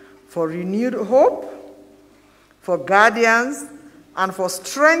Gandhi for renewed hope, for guardians, and for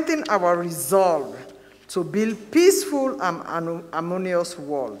strengthening our resolve to build peaceful and harmonious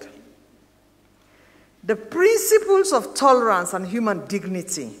world. The principles of tolerance and human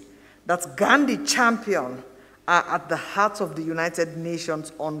dignity that Gandhi championed are at the heart of the United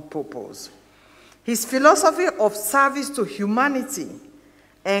Nations' own purpose. His philosophy of service to humanity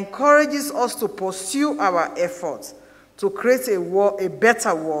encourages us to pursue our efforts to create a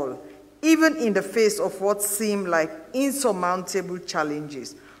better world, even in the face of what seem like insurmountable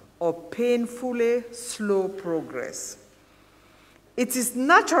challenges or painfully slow progress. It is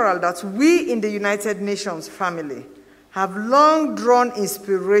natural that we in the United Nations family have long drawn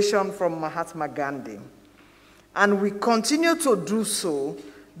inspiration from Mahatma Gandhi, and we continue to do so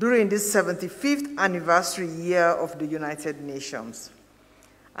during this 75th anniversary year of the United Nations.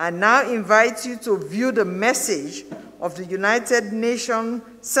 I now invite you to view the message of the United Nations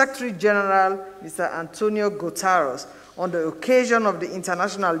Secretary General, Mr. Antonio Guterres, on the occasion of the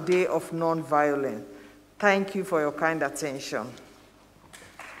International Day of Nonviolence. Thank you for your kind attention.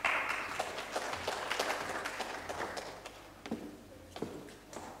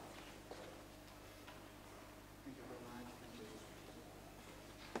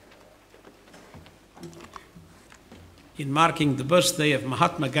 In marking the birthday of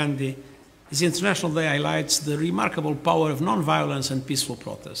Mahatma Gandhi, this International Day highlights the remarkable power of nonviolence and peaceful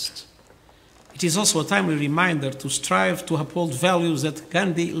protest. It is also a timely reminder to strive to uphold values that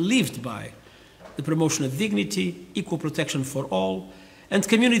Gandhi lived by: the promotion of dignity, equal protection for all, and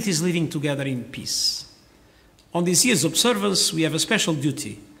communities living together in peace. On this year's observance, we have a special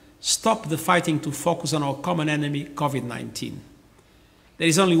duty: stop the fighting to focus on our common enemy, COVID-19. There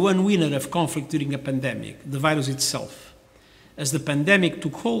is only one winner of conflict during a pandemic: the virus itself. As the pandemic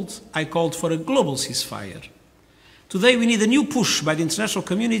took hold, I called for a global ceasefire. Today, we need a new push by the international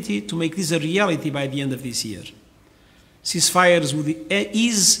community to make this a reality by the end of this year. Ceasefires would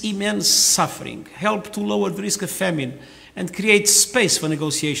ease immense suffering, help to lower the risk of famine, and create space for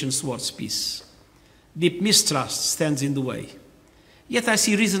negotiations towards peace. Deep mistrust stands in the way. Yet I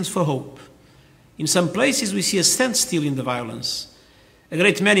see reasons for hope. In some places, we see a standstill in the violence. A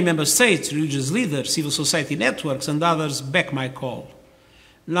great many member states, religious leaders, civil society networks, and others back my call.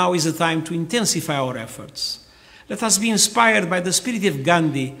 Now is the time to intensify our efforts. Let us be inspired by the spirit of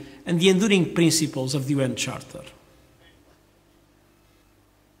Gandhi and the enduring principles of the UN Charter.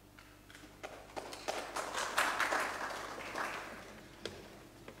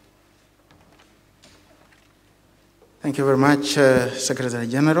 Thank you very much, Secretary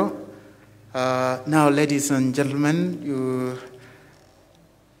General. Now, ladies and gentlemen,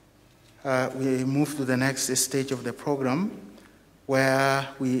 we move to the next stage of the program, where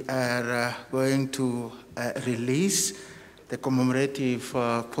we are going to release the commemorative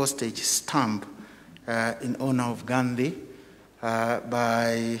postage stamp in honor of Gandhi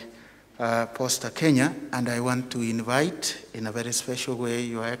by Posta Kenya. And I want to invite, in a very special way,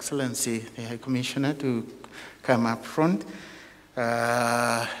 Your Excellency, the High Commissioner, to come up front.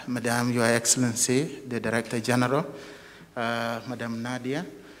 Madam, Your Excellency, the Director General, Madam Nadia,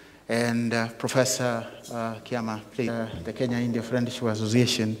 and Professor Kiama, please, the Kenya-India Friendship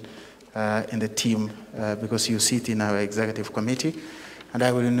Association in the team, because you sit in our executive committee. And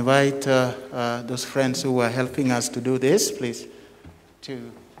I will invite those friends who are helping us to do this, please,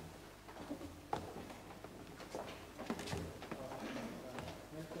 to...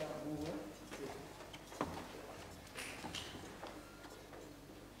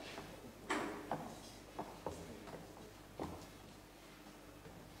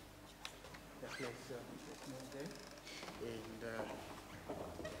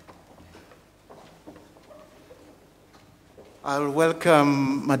 I'll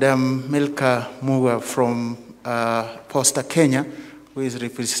welcome Madam Milka Muga from Posta Kenya, who is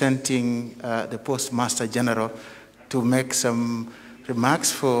representing the Postmaster General, to make some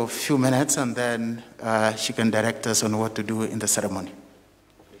remarks for a few minutes, and then she can direct us on what to do in the ceremony.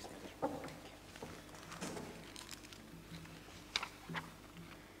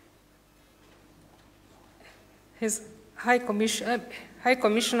 His High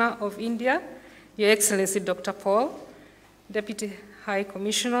Commissioner of India, Your Excellency Dr. Paul, Deputy High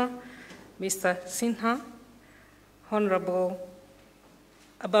Commissioner, Mr. Sinha, Honorable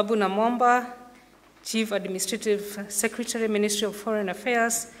Ababu Namwamba, Chief Administrative Secretary, Ministry of Foreign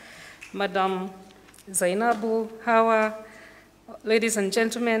Affairs, Madam Zainabu Hawa, ladies and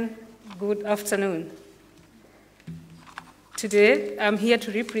gentlemen, good afternoon. Today, I'm here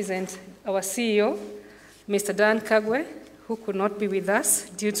to represent our CEO, Mr. Dan Kagwe, who could not be with us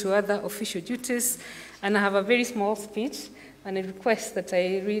due to other official duties, and I have a very small speech and a request that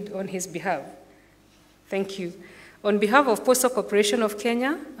I read on his behalf. Thank you. On behalf of Postal Corporation of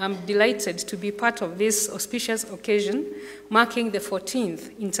Kenya, I'm delighted to be part of this auspicious occasion, marking the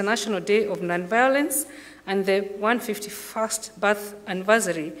 14th International Day of Nonviolence and the 151st birth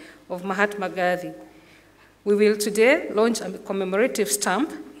anniversary of Mahatma Gandhi. We will today launch a commemorative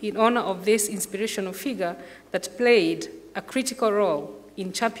stamp in honor of this inspirational figure that played a critical role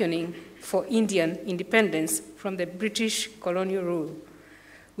in championing for Indian independence from the British colonial rule.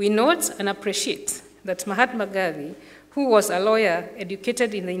 We note and appreciate that Mahatma Gandhi, who was a lawyer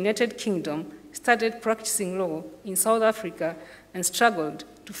educated in the United Kingdom, started practicing law in South Africa and struggled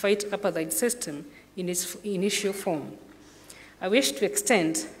to fight apartheid system in its initial form. I wish to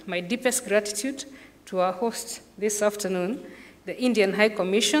extend my deepest gratitude to our host this afternoon, the Indian High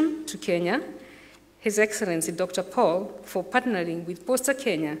Commission to Kenya, His Excellency Dr. Paul, for partnering with Posta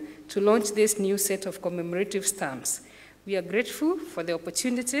Kenya to launch this new set of commemorative stamps. We are grateful for the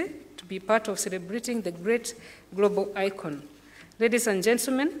opportunity to be part of celebrating the great global icon. Ladies and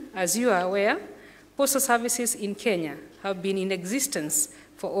gentlemen, as you are aware, postal services in Kenya have been in existence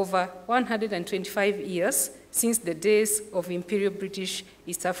for over 125 years since the days of Imperial British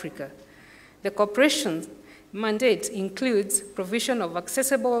East Africa. The corporation's mandate includes provision of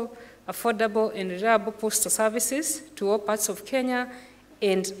accessible, affordable, and reliable postal services to all parts of Kenya,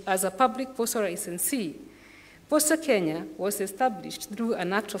 and as a public postal licensee, Posta Kenya was established through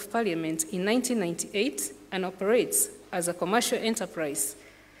an Act of Parliament in 1998 and operates as a commercial enterprise.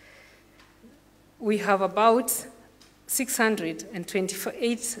 We have about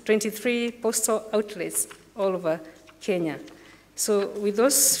 623 postal outlets all over Kenya. So with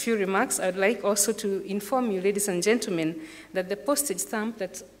those few remarks, I'd like also to inform you, ladies and gentlemen, that the postage stamp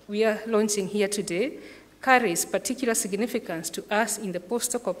that we are launching here today carries particular significance to us in the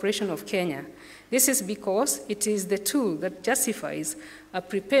Postal Corporation of Kenya. This is because it is the tool that justifies a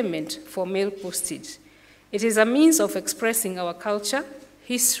prepayment for mail postage. It is a means of expressing our culture,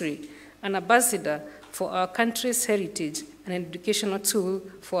 history, an ambassador for our country's heritage, and an educational tool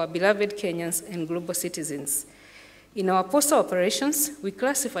for our beloved Kenyans and global citizens. In our postal operations, we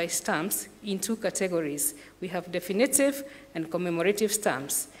classify stamps in two categories. We have definitive and commemorative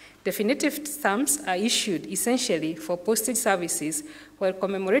stamps. Definitive stamps are issued essentially for postage services, while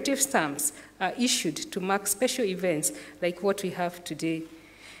commemorative stamps are issued to mark special events like what we have today.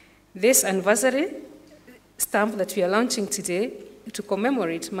 This anniversary stamp that we are launching today to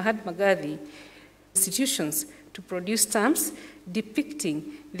commemorate Mahatma Gandhi, institutions to produce stamps depicting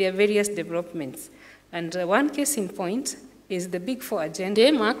their various developments. And one case in point is the Big Four agenda.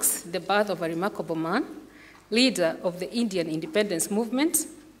 Today marks the birth of a remarkable man, leader of the Indian independence movement,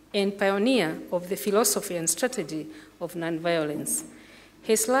 and pioneer of the philosophy and strategy of nonviolence.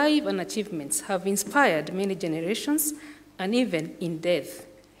 His life and achievements have inspired many generations, and even in death,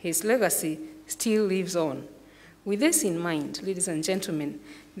 his legacy still lives on. With this in mind, ladies and gentlemen,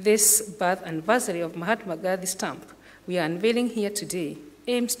 this birth anniversary of Mahatma Gandhi stamp we are unveiling here today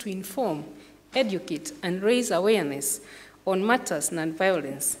aims to inform, educate, and raise awareness on matters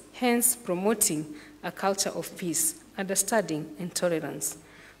nonviolence, hence promoting a culture of peace, understanding, and tolerance.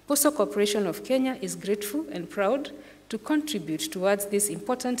 Postal Corporation of Kenya is grateful and proud to contribute towards this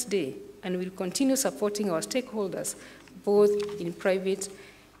important day, and will continue supporting our stakeholders, both in private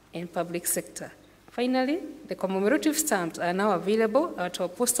and public sector. Finally, the commemorative stamps are now available at our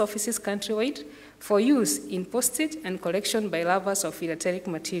post offices countrywide for use in postage and collection by lovers of philatelic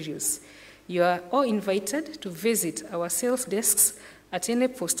materials. You are all invited to visit our sales desks at any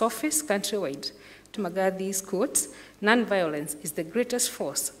post office countrywide. To Gandhi's quote, "Non-violence is the greatest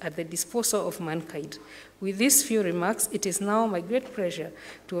force at the disposal of mankind." With these few remarks, it is now my great pleasure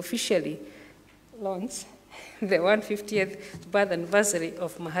to officially launch the 150th birth anniversary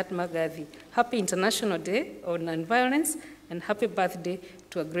of Mahatma Gandhi. Happy International Day on Nonviolence, and happy birthday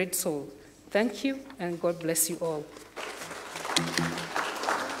to a great soul. Thank you, and God bless you all.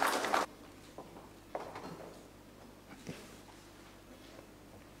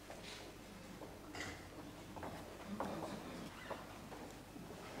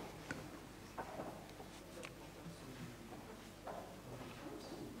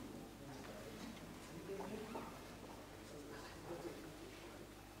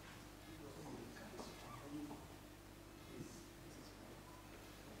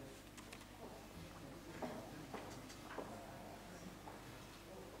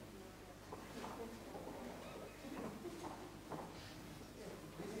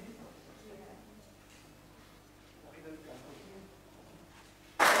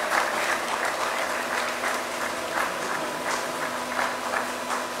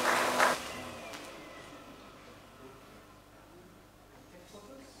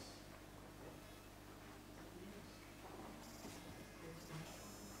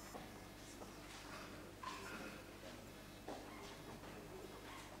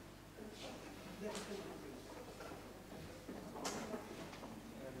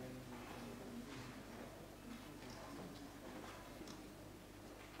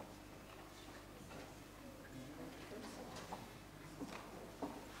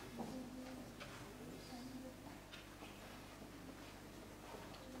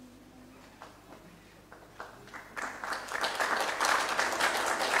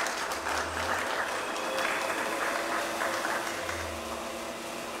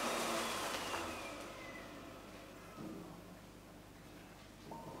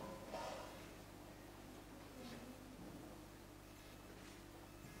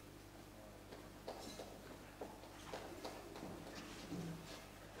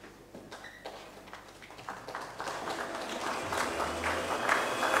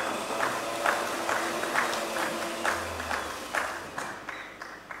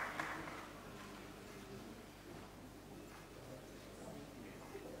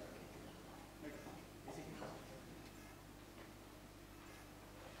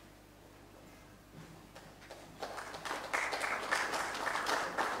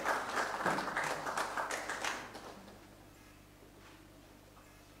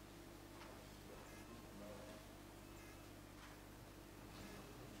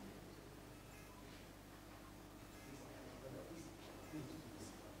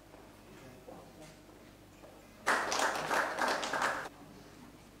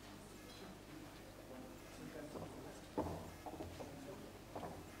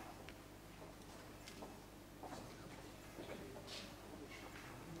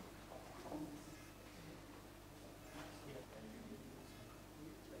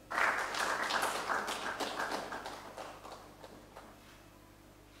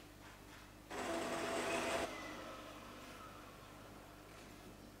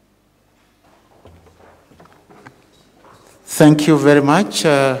 Thank you very much,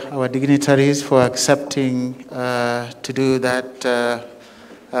 our dignitaries, for accepting to do that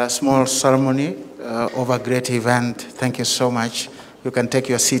small ceremony of a great event. Thank you so much. You can take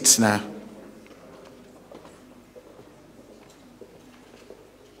your seats now.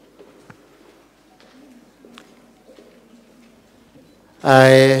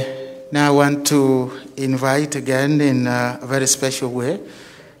 I now want to invite again in a very special way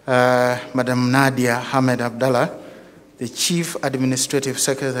Madam Nadia Ahmed Abdallah, the Chief Administrative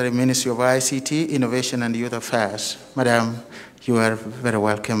Secretary, Ministry of ICT, Innovation and Youth Affairs. Madam, you are very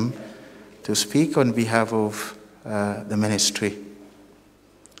welcome to speak on behalf of the ministry.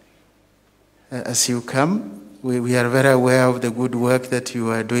 As you come, we are very aware of the good work that you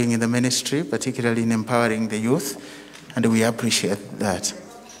are doing in the ministry, particularly in empowering the youth, and we appreciate that.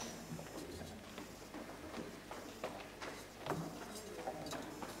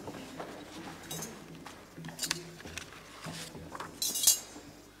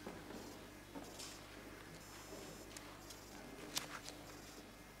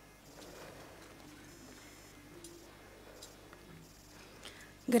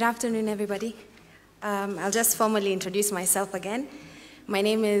 Good afternoon, everybody. I'll just formally introduce myself again. My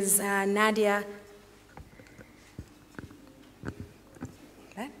name is Nadia.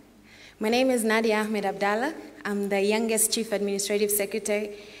 My name is Nadia Ahmed Abdallah. I'm the youngest Chief Administrative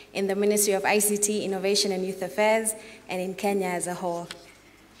Secretary in the Ministry of ICT, Innovation and Youth Affairs, and in Kenya as a whole.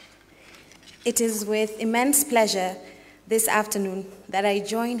 It is with immense pleasure this afternoon that I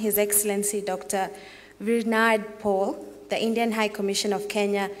join His Excellency Dr. Virnad Paul, the Indian High Commission of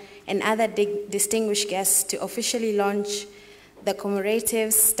Kenya, and other distinguished guests to officially launch the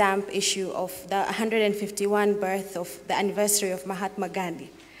commemorative stamp issue of the 151st birth of the anniversary of Mahatma Gandhi.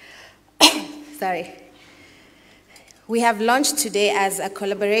 Sorry. We have launched today as a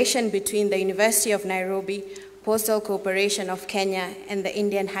collaboration between the University of Nairobi, Postal Corporation of Kenya, and the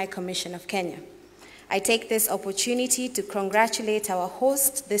Indian High Commission of Kenya. I take this opportunity to congratulate our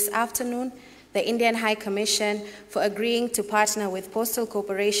host this afternoon, the Indian High Commission, for agreeing to partner with Postal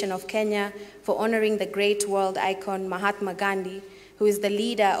Corporation of Kenya for honoring the great world icon Mahatma Gandhi, who is the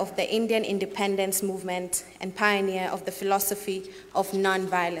leader of the Indian independence movement and pioneer of the philosophy of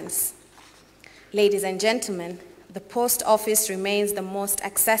non-violence. Ladies and gentlemen, the Post Office remains the most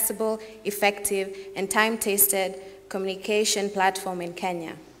accessible, effective, and time-tested communication platform in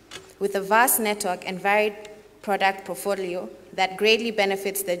Kenya. With a vast network and varied product portfolio that greatly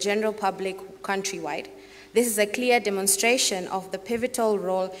benefits the general public countrywide, this is a clear demonstration of the pivotal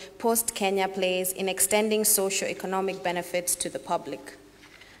role Post Kenya plays in extending socio-economic benefits to the public.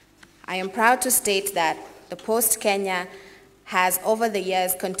 I am proud to state that the Post Kenya has over the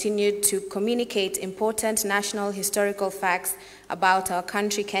years continued to communicate important national historical facts about our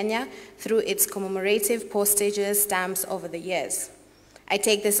country Kenya through its commemorative postages, stamps over the years. I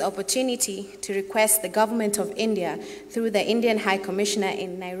take this opportunity to request the Government of India, through the Indian High Commissioner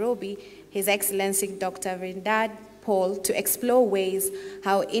in Nairobi, His Excellency Dr. Vrindad Paul, to explore ways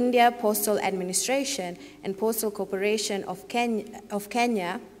how India Postal Administration and Postal Corporation of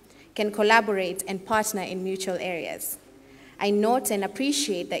Kenya can collaborate and partner in mutual areas. I note and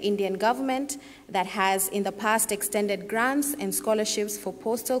appreciate the Indian government that has in the past extended grants and scholarships for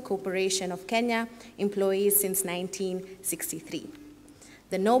Postal Corporation of Kenya employees since 1963.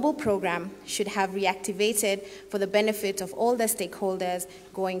 The Noble program should have reactivated for the benefit of all the stakeholders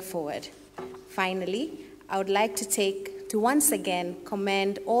going forward. Finally, I would like to once again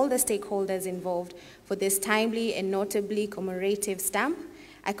commend all the stakeholders involved for this timely and notably commemorative stamp.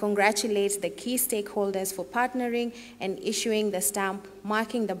 I congratulate the key stakeholders for partnering and issuing the stamp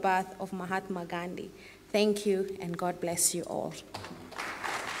marking the birth of Mahatma Gandhi. Thank you, and God bless you all.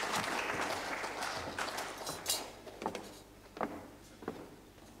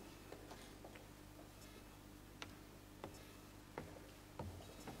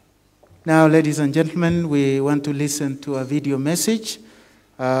 Now, ladies and gentlemen, we want to listen to a video message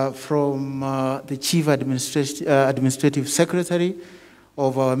from the Chief Administrative Secretary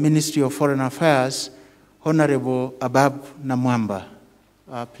of our Ministry of Foreign Affairs, Honorable Abab Namwamba.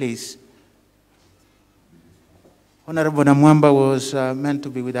 Please. Honorable Namwamba was meant to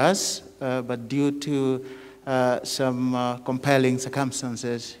be with us, but due to some compelling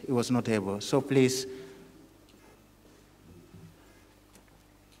circumstances, he was not able. So please.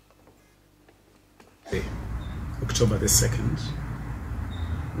 October the 2nd,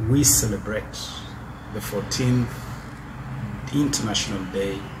 we celebrate the 14th International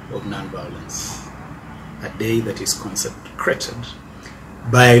Day of Nonviolence, a day that is consecrated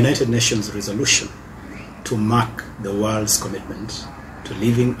by a United Nations resolution to mark the world's commitment to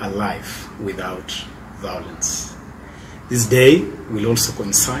living a life without violence. This day will also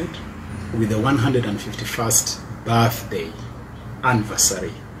coincide with the 151st birthday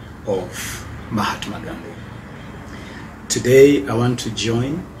anniversary of Mahatma Gandhi. Today, I want to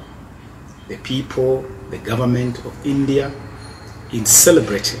join the people, the government of India in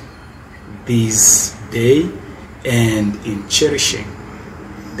celebrating this day and in cherishing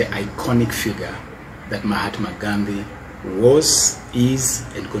the iconic figure that Mahatma Gandhi was, is,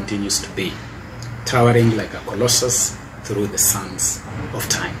 and continues to be, towering like a colossus through the sands of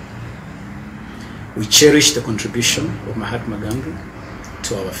time. We cherish the contribution of Mahatma Gandhi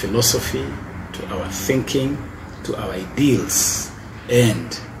to our philosophy, to our thinking, to our ideals,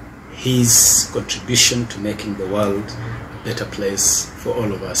 and his contribution to making the world a better place for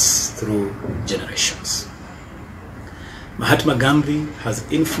all of us through generations. Mahatma Gandhi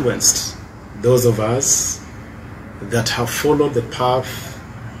has influenced those of us that have followed the path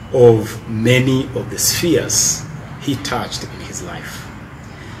of many of the spheres he touched in his life.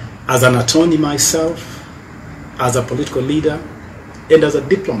 As an attorney myself, as a political leader, and as a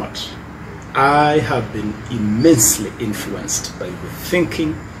diplomat, I have been immensely influenced by the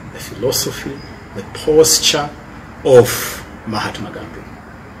thinking, the philosophy, the posture of Mahatma Gandhi.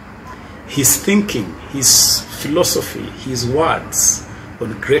 His thinking, his philosophy, his words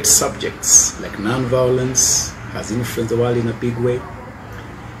on great subjects like nonviolence has influenced the world in a big way.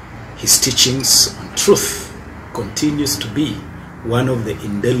 His teachings on truth continues to be one of the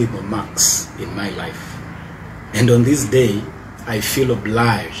indelible marks in my life. And on this day, I feel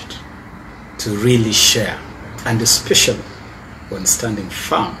obliged to really share, and especially on standing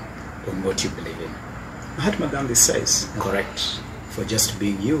firm on what you believe in. Mahatma Gandhi says, correct for just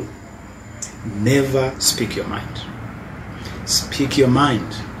being you. Never speak your mind. Speak your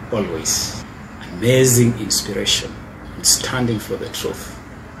mind always. Amazing inspiration on standing for the truth,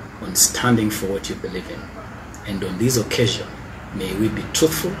 on standing for what you believe in. And on this occasion, may we be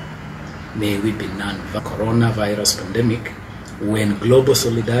truthful, may we be non-violent. Coronavirus pandemic, when global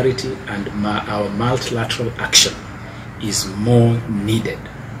solidarity and our multilateral action is more needed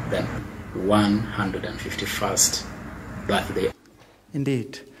than 151st birthday.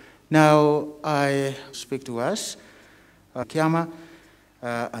 Indeed. Now I speak to us, Kiama,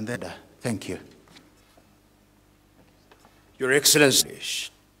 and then thank you. Your Excellency,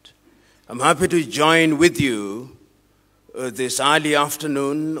 I'm happy to join with you this early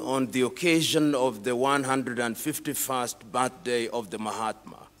afternoon on the occasion of the 151st birthday of the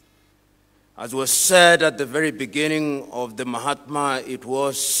Mahatma. As was said at the very beginning of the Mahatma, it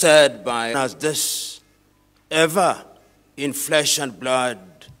was said by as this, ever in flesh and blood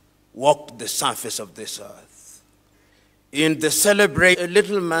walked the surface of this earth. In the celebration, a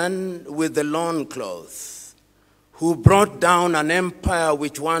little man with the loincloth who brought down an empire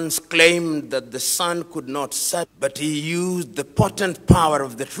which once claimed that the sun could not set, but he used the potent power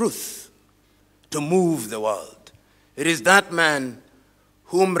of the truth to move the world. It is that man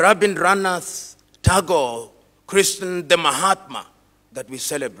whom Rabindranath Tagore christened the Mahatma that we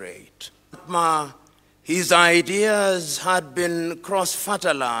celebrate. Mahatma, his ideas had been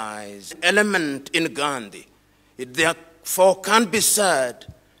cross-fertilized, element in Gandhi. It therefore can be said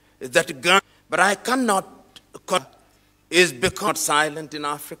that Gandhi, but I cannot, is become silent in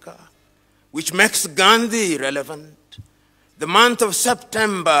Africa, which makes Gandhi relevant. The month of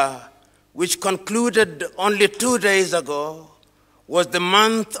September, which concluded only 2 days ago, was the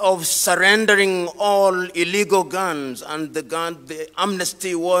month of surrendering all illegal guns, and the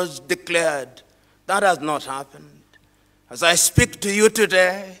amnesty was declared. That has not happened. As I speak to you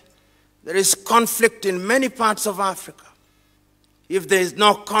today, there is conflict in many parts of Africa. If there is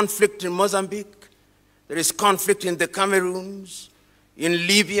no conflict in Mozambique, there is conflict in the Cameroons, in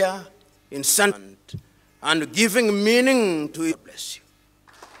Libya, in Central, and giving meaning to it. Bless you.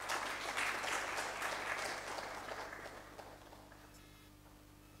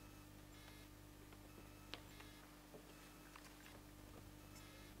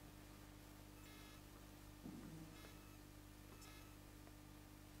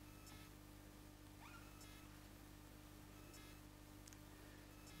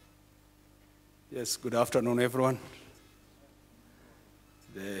 Yes, good afternoon, everyone.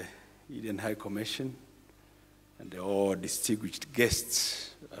 The Indian High Commission and all distinguished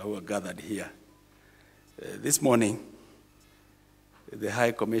guests who are gathered here. This morning, the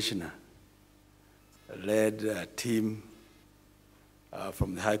High Commissioner led a team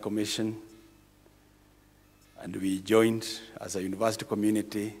from the High Commission, and we joined as a university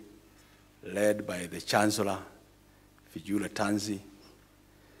community led by the Chancellor, Fijula Tanzi,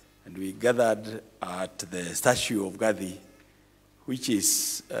 and we gathered at the statue of Gandhi, which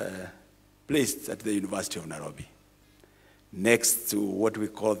is placed at the University of Nairobi, next to what we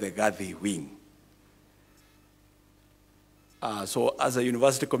call the Gandhi wing. So as a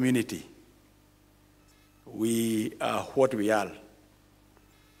university community, we are what we are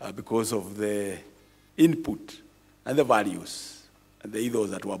because of the input and the values and the ethos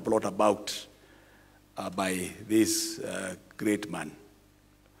that were brought about by this great man.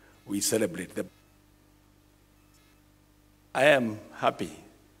 We celebrate them. I am happy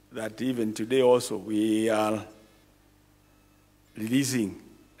that even today also we are releasing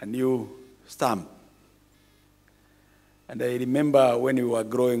a new stamp. And I remember when we were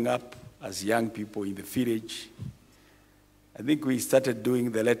growing up as young people in the village, I think we started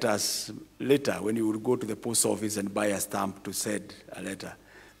doing the letters later when you would go to the post office and buy a stamp to send a letter.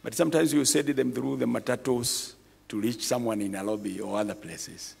 But sometimes you send them through the matatos to reach someone in a lobby or other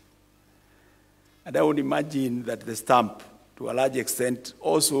places. And I would imagine that the stamp, to a large extent,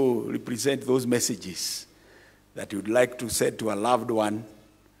 also represent those messages that you'd like to send to a loved one,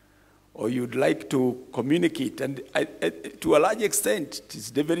 or you'd like to communicate. And to a large extent, it's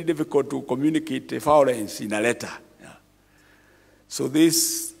very difficult to communicate violence in a letter. Yeah. So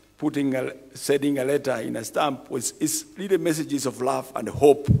this sending a letter in a stamp is really messages of love and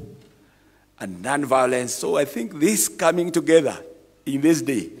hope and non-violence. So I think this coming together in this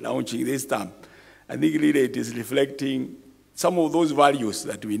day, launching this stamp, I think really it is reflecting some of those values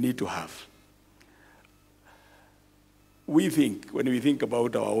that we need to have. We think, when we think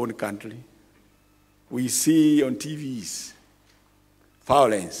about our own country, we see on TVs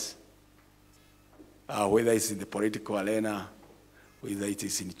violence, whether it's in the political arena, whether it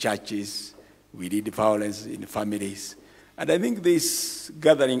is in churches, We need violence in families. And I think this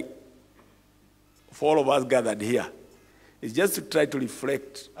gathering, for all of us gathered here, is just to try to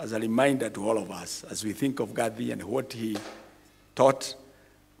reflect as a reminder to all of us as we think of Gandhi and what he taught,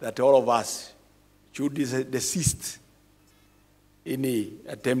 that all of us should desist any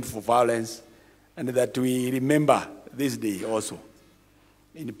attempt for violence, and that we remember this day also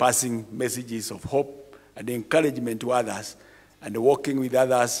in passing messages of hope and encouragement to others and working with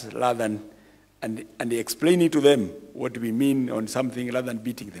others rather than and explaining to them what we mean on something rather than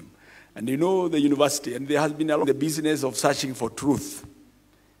beating them. And you know the university, and there has been the business of searching for truth.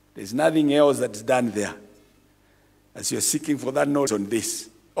 There's nothing else that's done there. As you're seeking for that knowledge on this,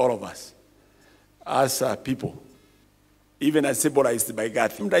 all of us, as people, even as symbolized by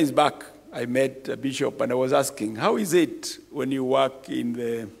God. Some times back, I met a bishop and I was asking, how is it when you work in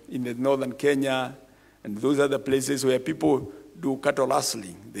the northern Kenya and those other places where people do cattle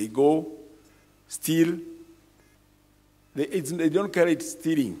rustling? They go, steal. They don't carry it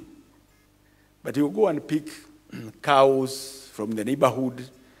stealing, but you go and pick cows from the neighborhood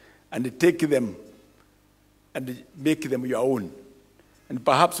and take them and make them your own. And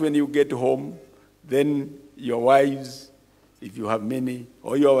perhaps when you get home, then your wives, if you have many,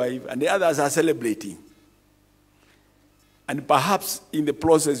 or your wife, and the others are celebrating. And perhaps in the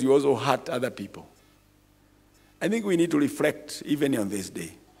process, you also hurt other people. I think we need to reflect, even on this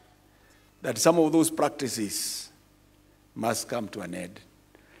day, that some of those practices must come to an end,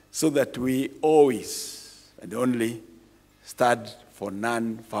 so that we always and only stand for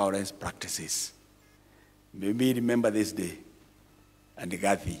non-violence practices. May we remember this day, and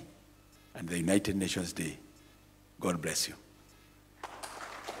Gandhi, and the United Nations Day. God bless you.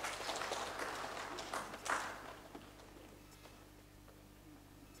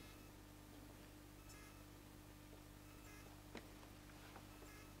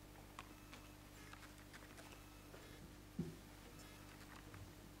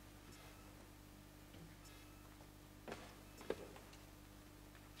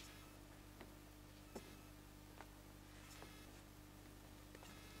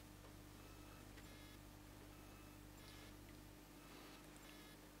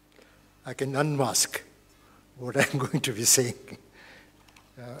 I can unmask what I'm going to be saying.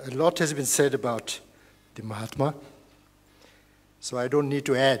 A lot has been said about the Mahatma, so I don't need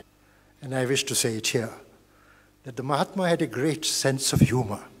to add, and I wish to say it here, that the Mahatma had a great sense of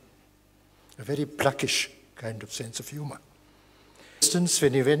humor, a very pluckish kind of sense of humor. For instance,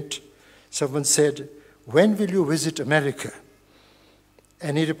 when he went, someone said, "When will you visit America?"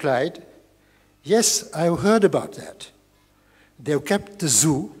 And he replied, "Yes, I've heard about that. They've kept the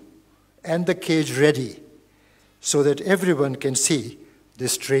zoo and the cage ready so that everyone can see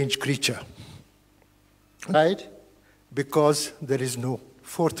this strange creature." Right? Because there is no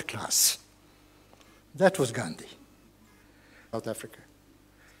fourth class. That was Gandhi. South Africa.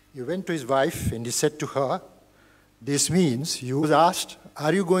 He went to his wife and he said to her, "This means," you was asked,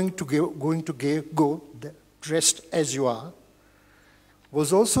 "Are you going to go dressed as you are?"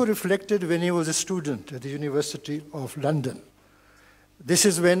 Was also reflected when he was a student at the University of London. This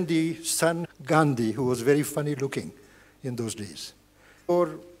is when the son Gandhi, who was very funny looking in those days,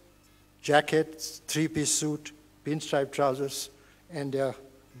 wore jackets, three-piece suit, pinstripe trousers, and a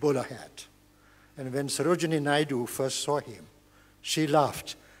bowler hat. And when Sarojini Naidu first saw him, she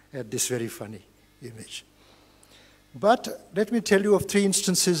laughed at this very funny image. But let me tell you of 3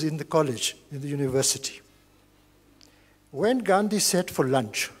 instances in the college, in the university. When Gandhi sat for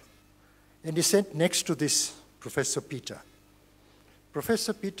lunch, and he sat next to this Professor Peter,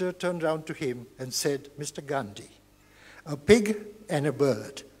 Professor Peter turned around to him and said, "Mr. Gandhi, a pig and a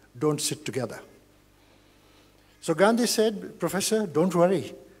bird don't sit together." So Gandhi said, "Professor, don't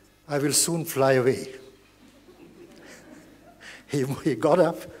worry, I will soon fly away." He got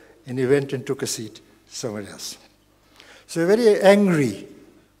up and he went and took a seat somewhere else. So very angry.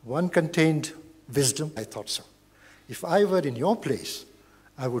 One contained wisdom. I thought so. If I were in your place,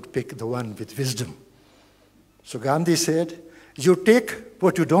 I would pick the one with wisdom. So Gandhi said, "You take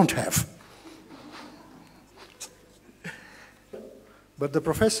what you don't have." But the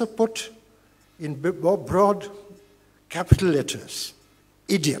professor put in broad capital letters,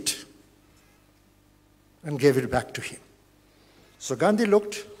 "Idiot," and gave it back to him. So Gandhi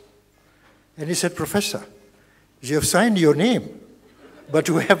looked and he said, "Professor, you have signed your name, but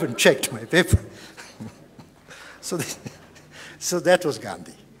you haven't checked my paper." So that was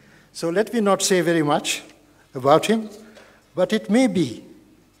Gandhi. So let me not say very much about him, but it may be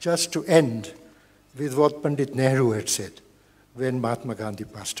just to end with what Pandit Nehru had said when Mahatma Gandhi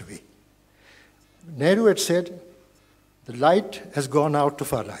passed away. Nehru had said, "The light has gone out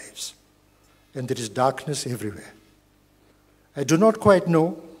of our lives. and there is darkness everywhere. I do not quite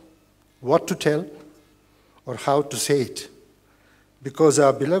know what to tell or how to say it, because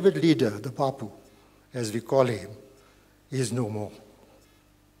our beloved leader, the Bapu, as we call him, is no more.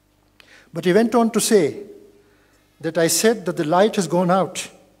 But he went on to say that I said that the light has gone out,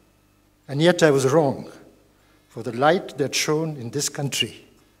 and yet I was wrong, for the light that shone in this country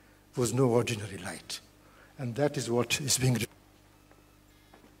was no ordinary light. And that is what is being.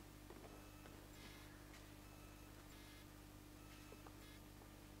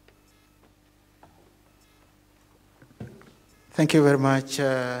 Thank you very much,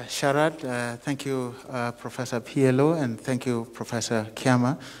 Sharad. Thank you, Professor PLO, and thank you, Professor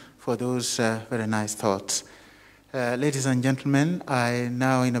Kiama, for those very nice thoughts. Ladies and gentlemen, I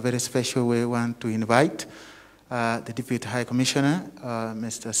now, in a very special way, want to invite the Deputy High Commissioner,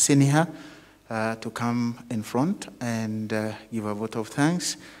 Mr. Sinha, to come in front and give a vote of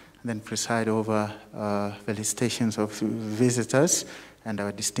thanks, and then preside over felicitations of visitors and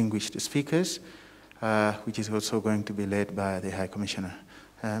our distinguished speakers, which is also going to be led by the High Commissioner.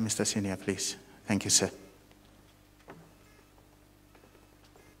 Mr. Sinha, please. Thank you, sir.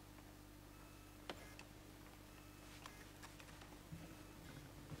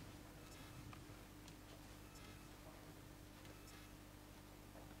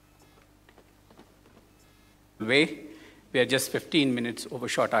 We are just 15 minutes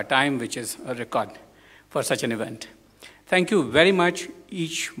overshot our time, which is a record for such an event. Thank you very much,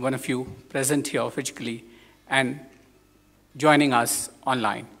 each one of you present here physically and joining us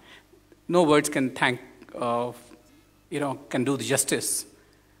online. No words can can do the justice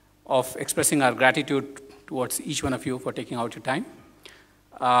of expressing our gratitude towards each one of you for taking out your time.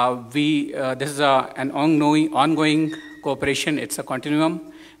 This is an ongoing cooperation. It's a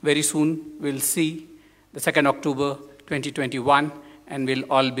continuum. Very soon we'll see the 2nd October 2021, and we'll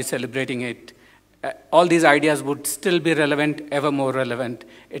all be celebrating it. All these ideas would still be relevant, ever more relevant.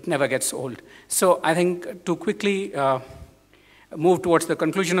 It never gets old. So I think to quickly move towards the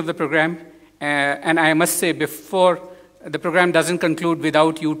conclusion of the program, and I must say before, the program doesn't conclude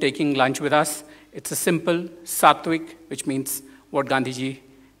without you taking lunch with us. It's a simple sattvic, which means what Gandhiji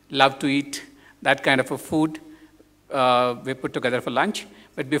loved to eat, that kind of a food we put together for lunch.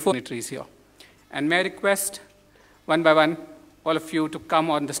 But before it is here. And may I request, one by one, all of you to come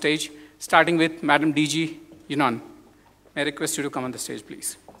on the stage, starting with Madam DG Yunan. May I request you to come on the stage,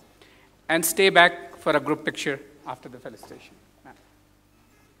 please. And stay back for a group picture after the felicitation.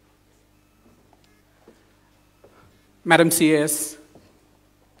 Madam CAS.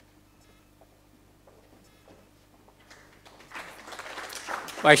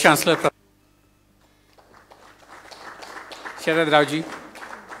 Vice Chancellor. Sharad Raoji.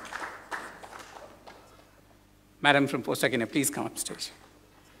 Madam from Posta Kenya, please come up stage.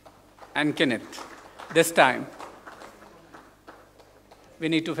 And Kenneth, this time, we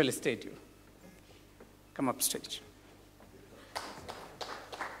need to felicitate you. Come up stage.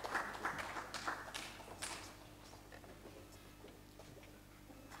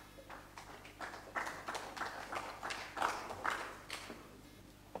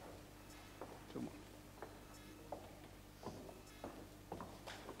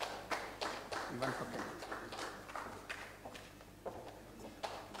 One for Kenneth.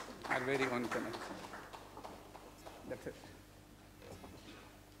 Our very own Kenneth. That's it.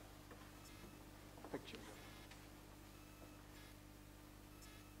 Picture.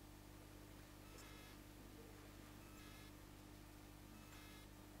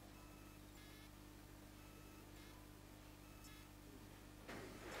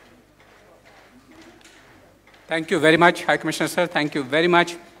 Thank you very much, High Commissioner, sir. Thank you very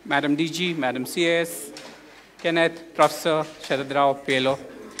much, Madam DG, Madam CAS, Kenneth, Professor Sharad Rao, PLO.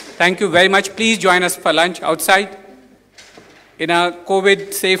 Thank you very much. Please join us for lunch outside. In a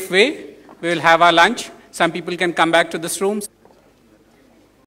COVID-safe way, we will have our lunch. Some people can come back to this room.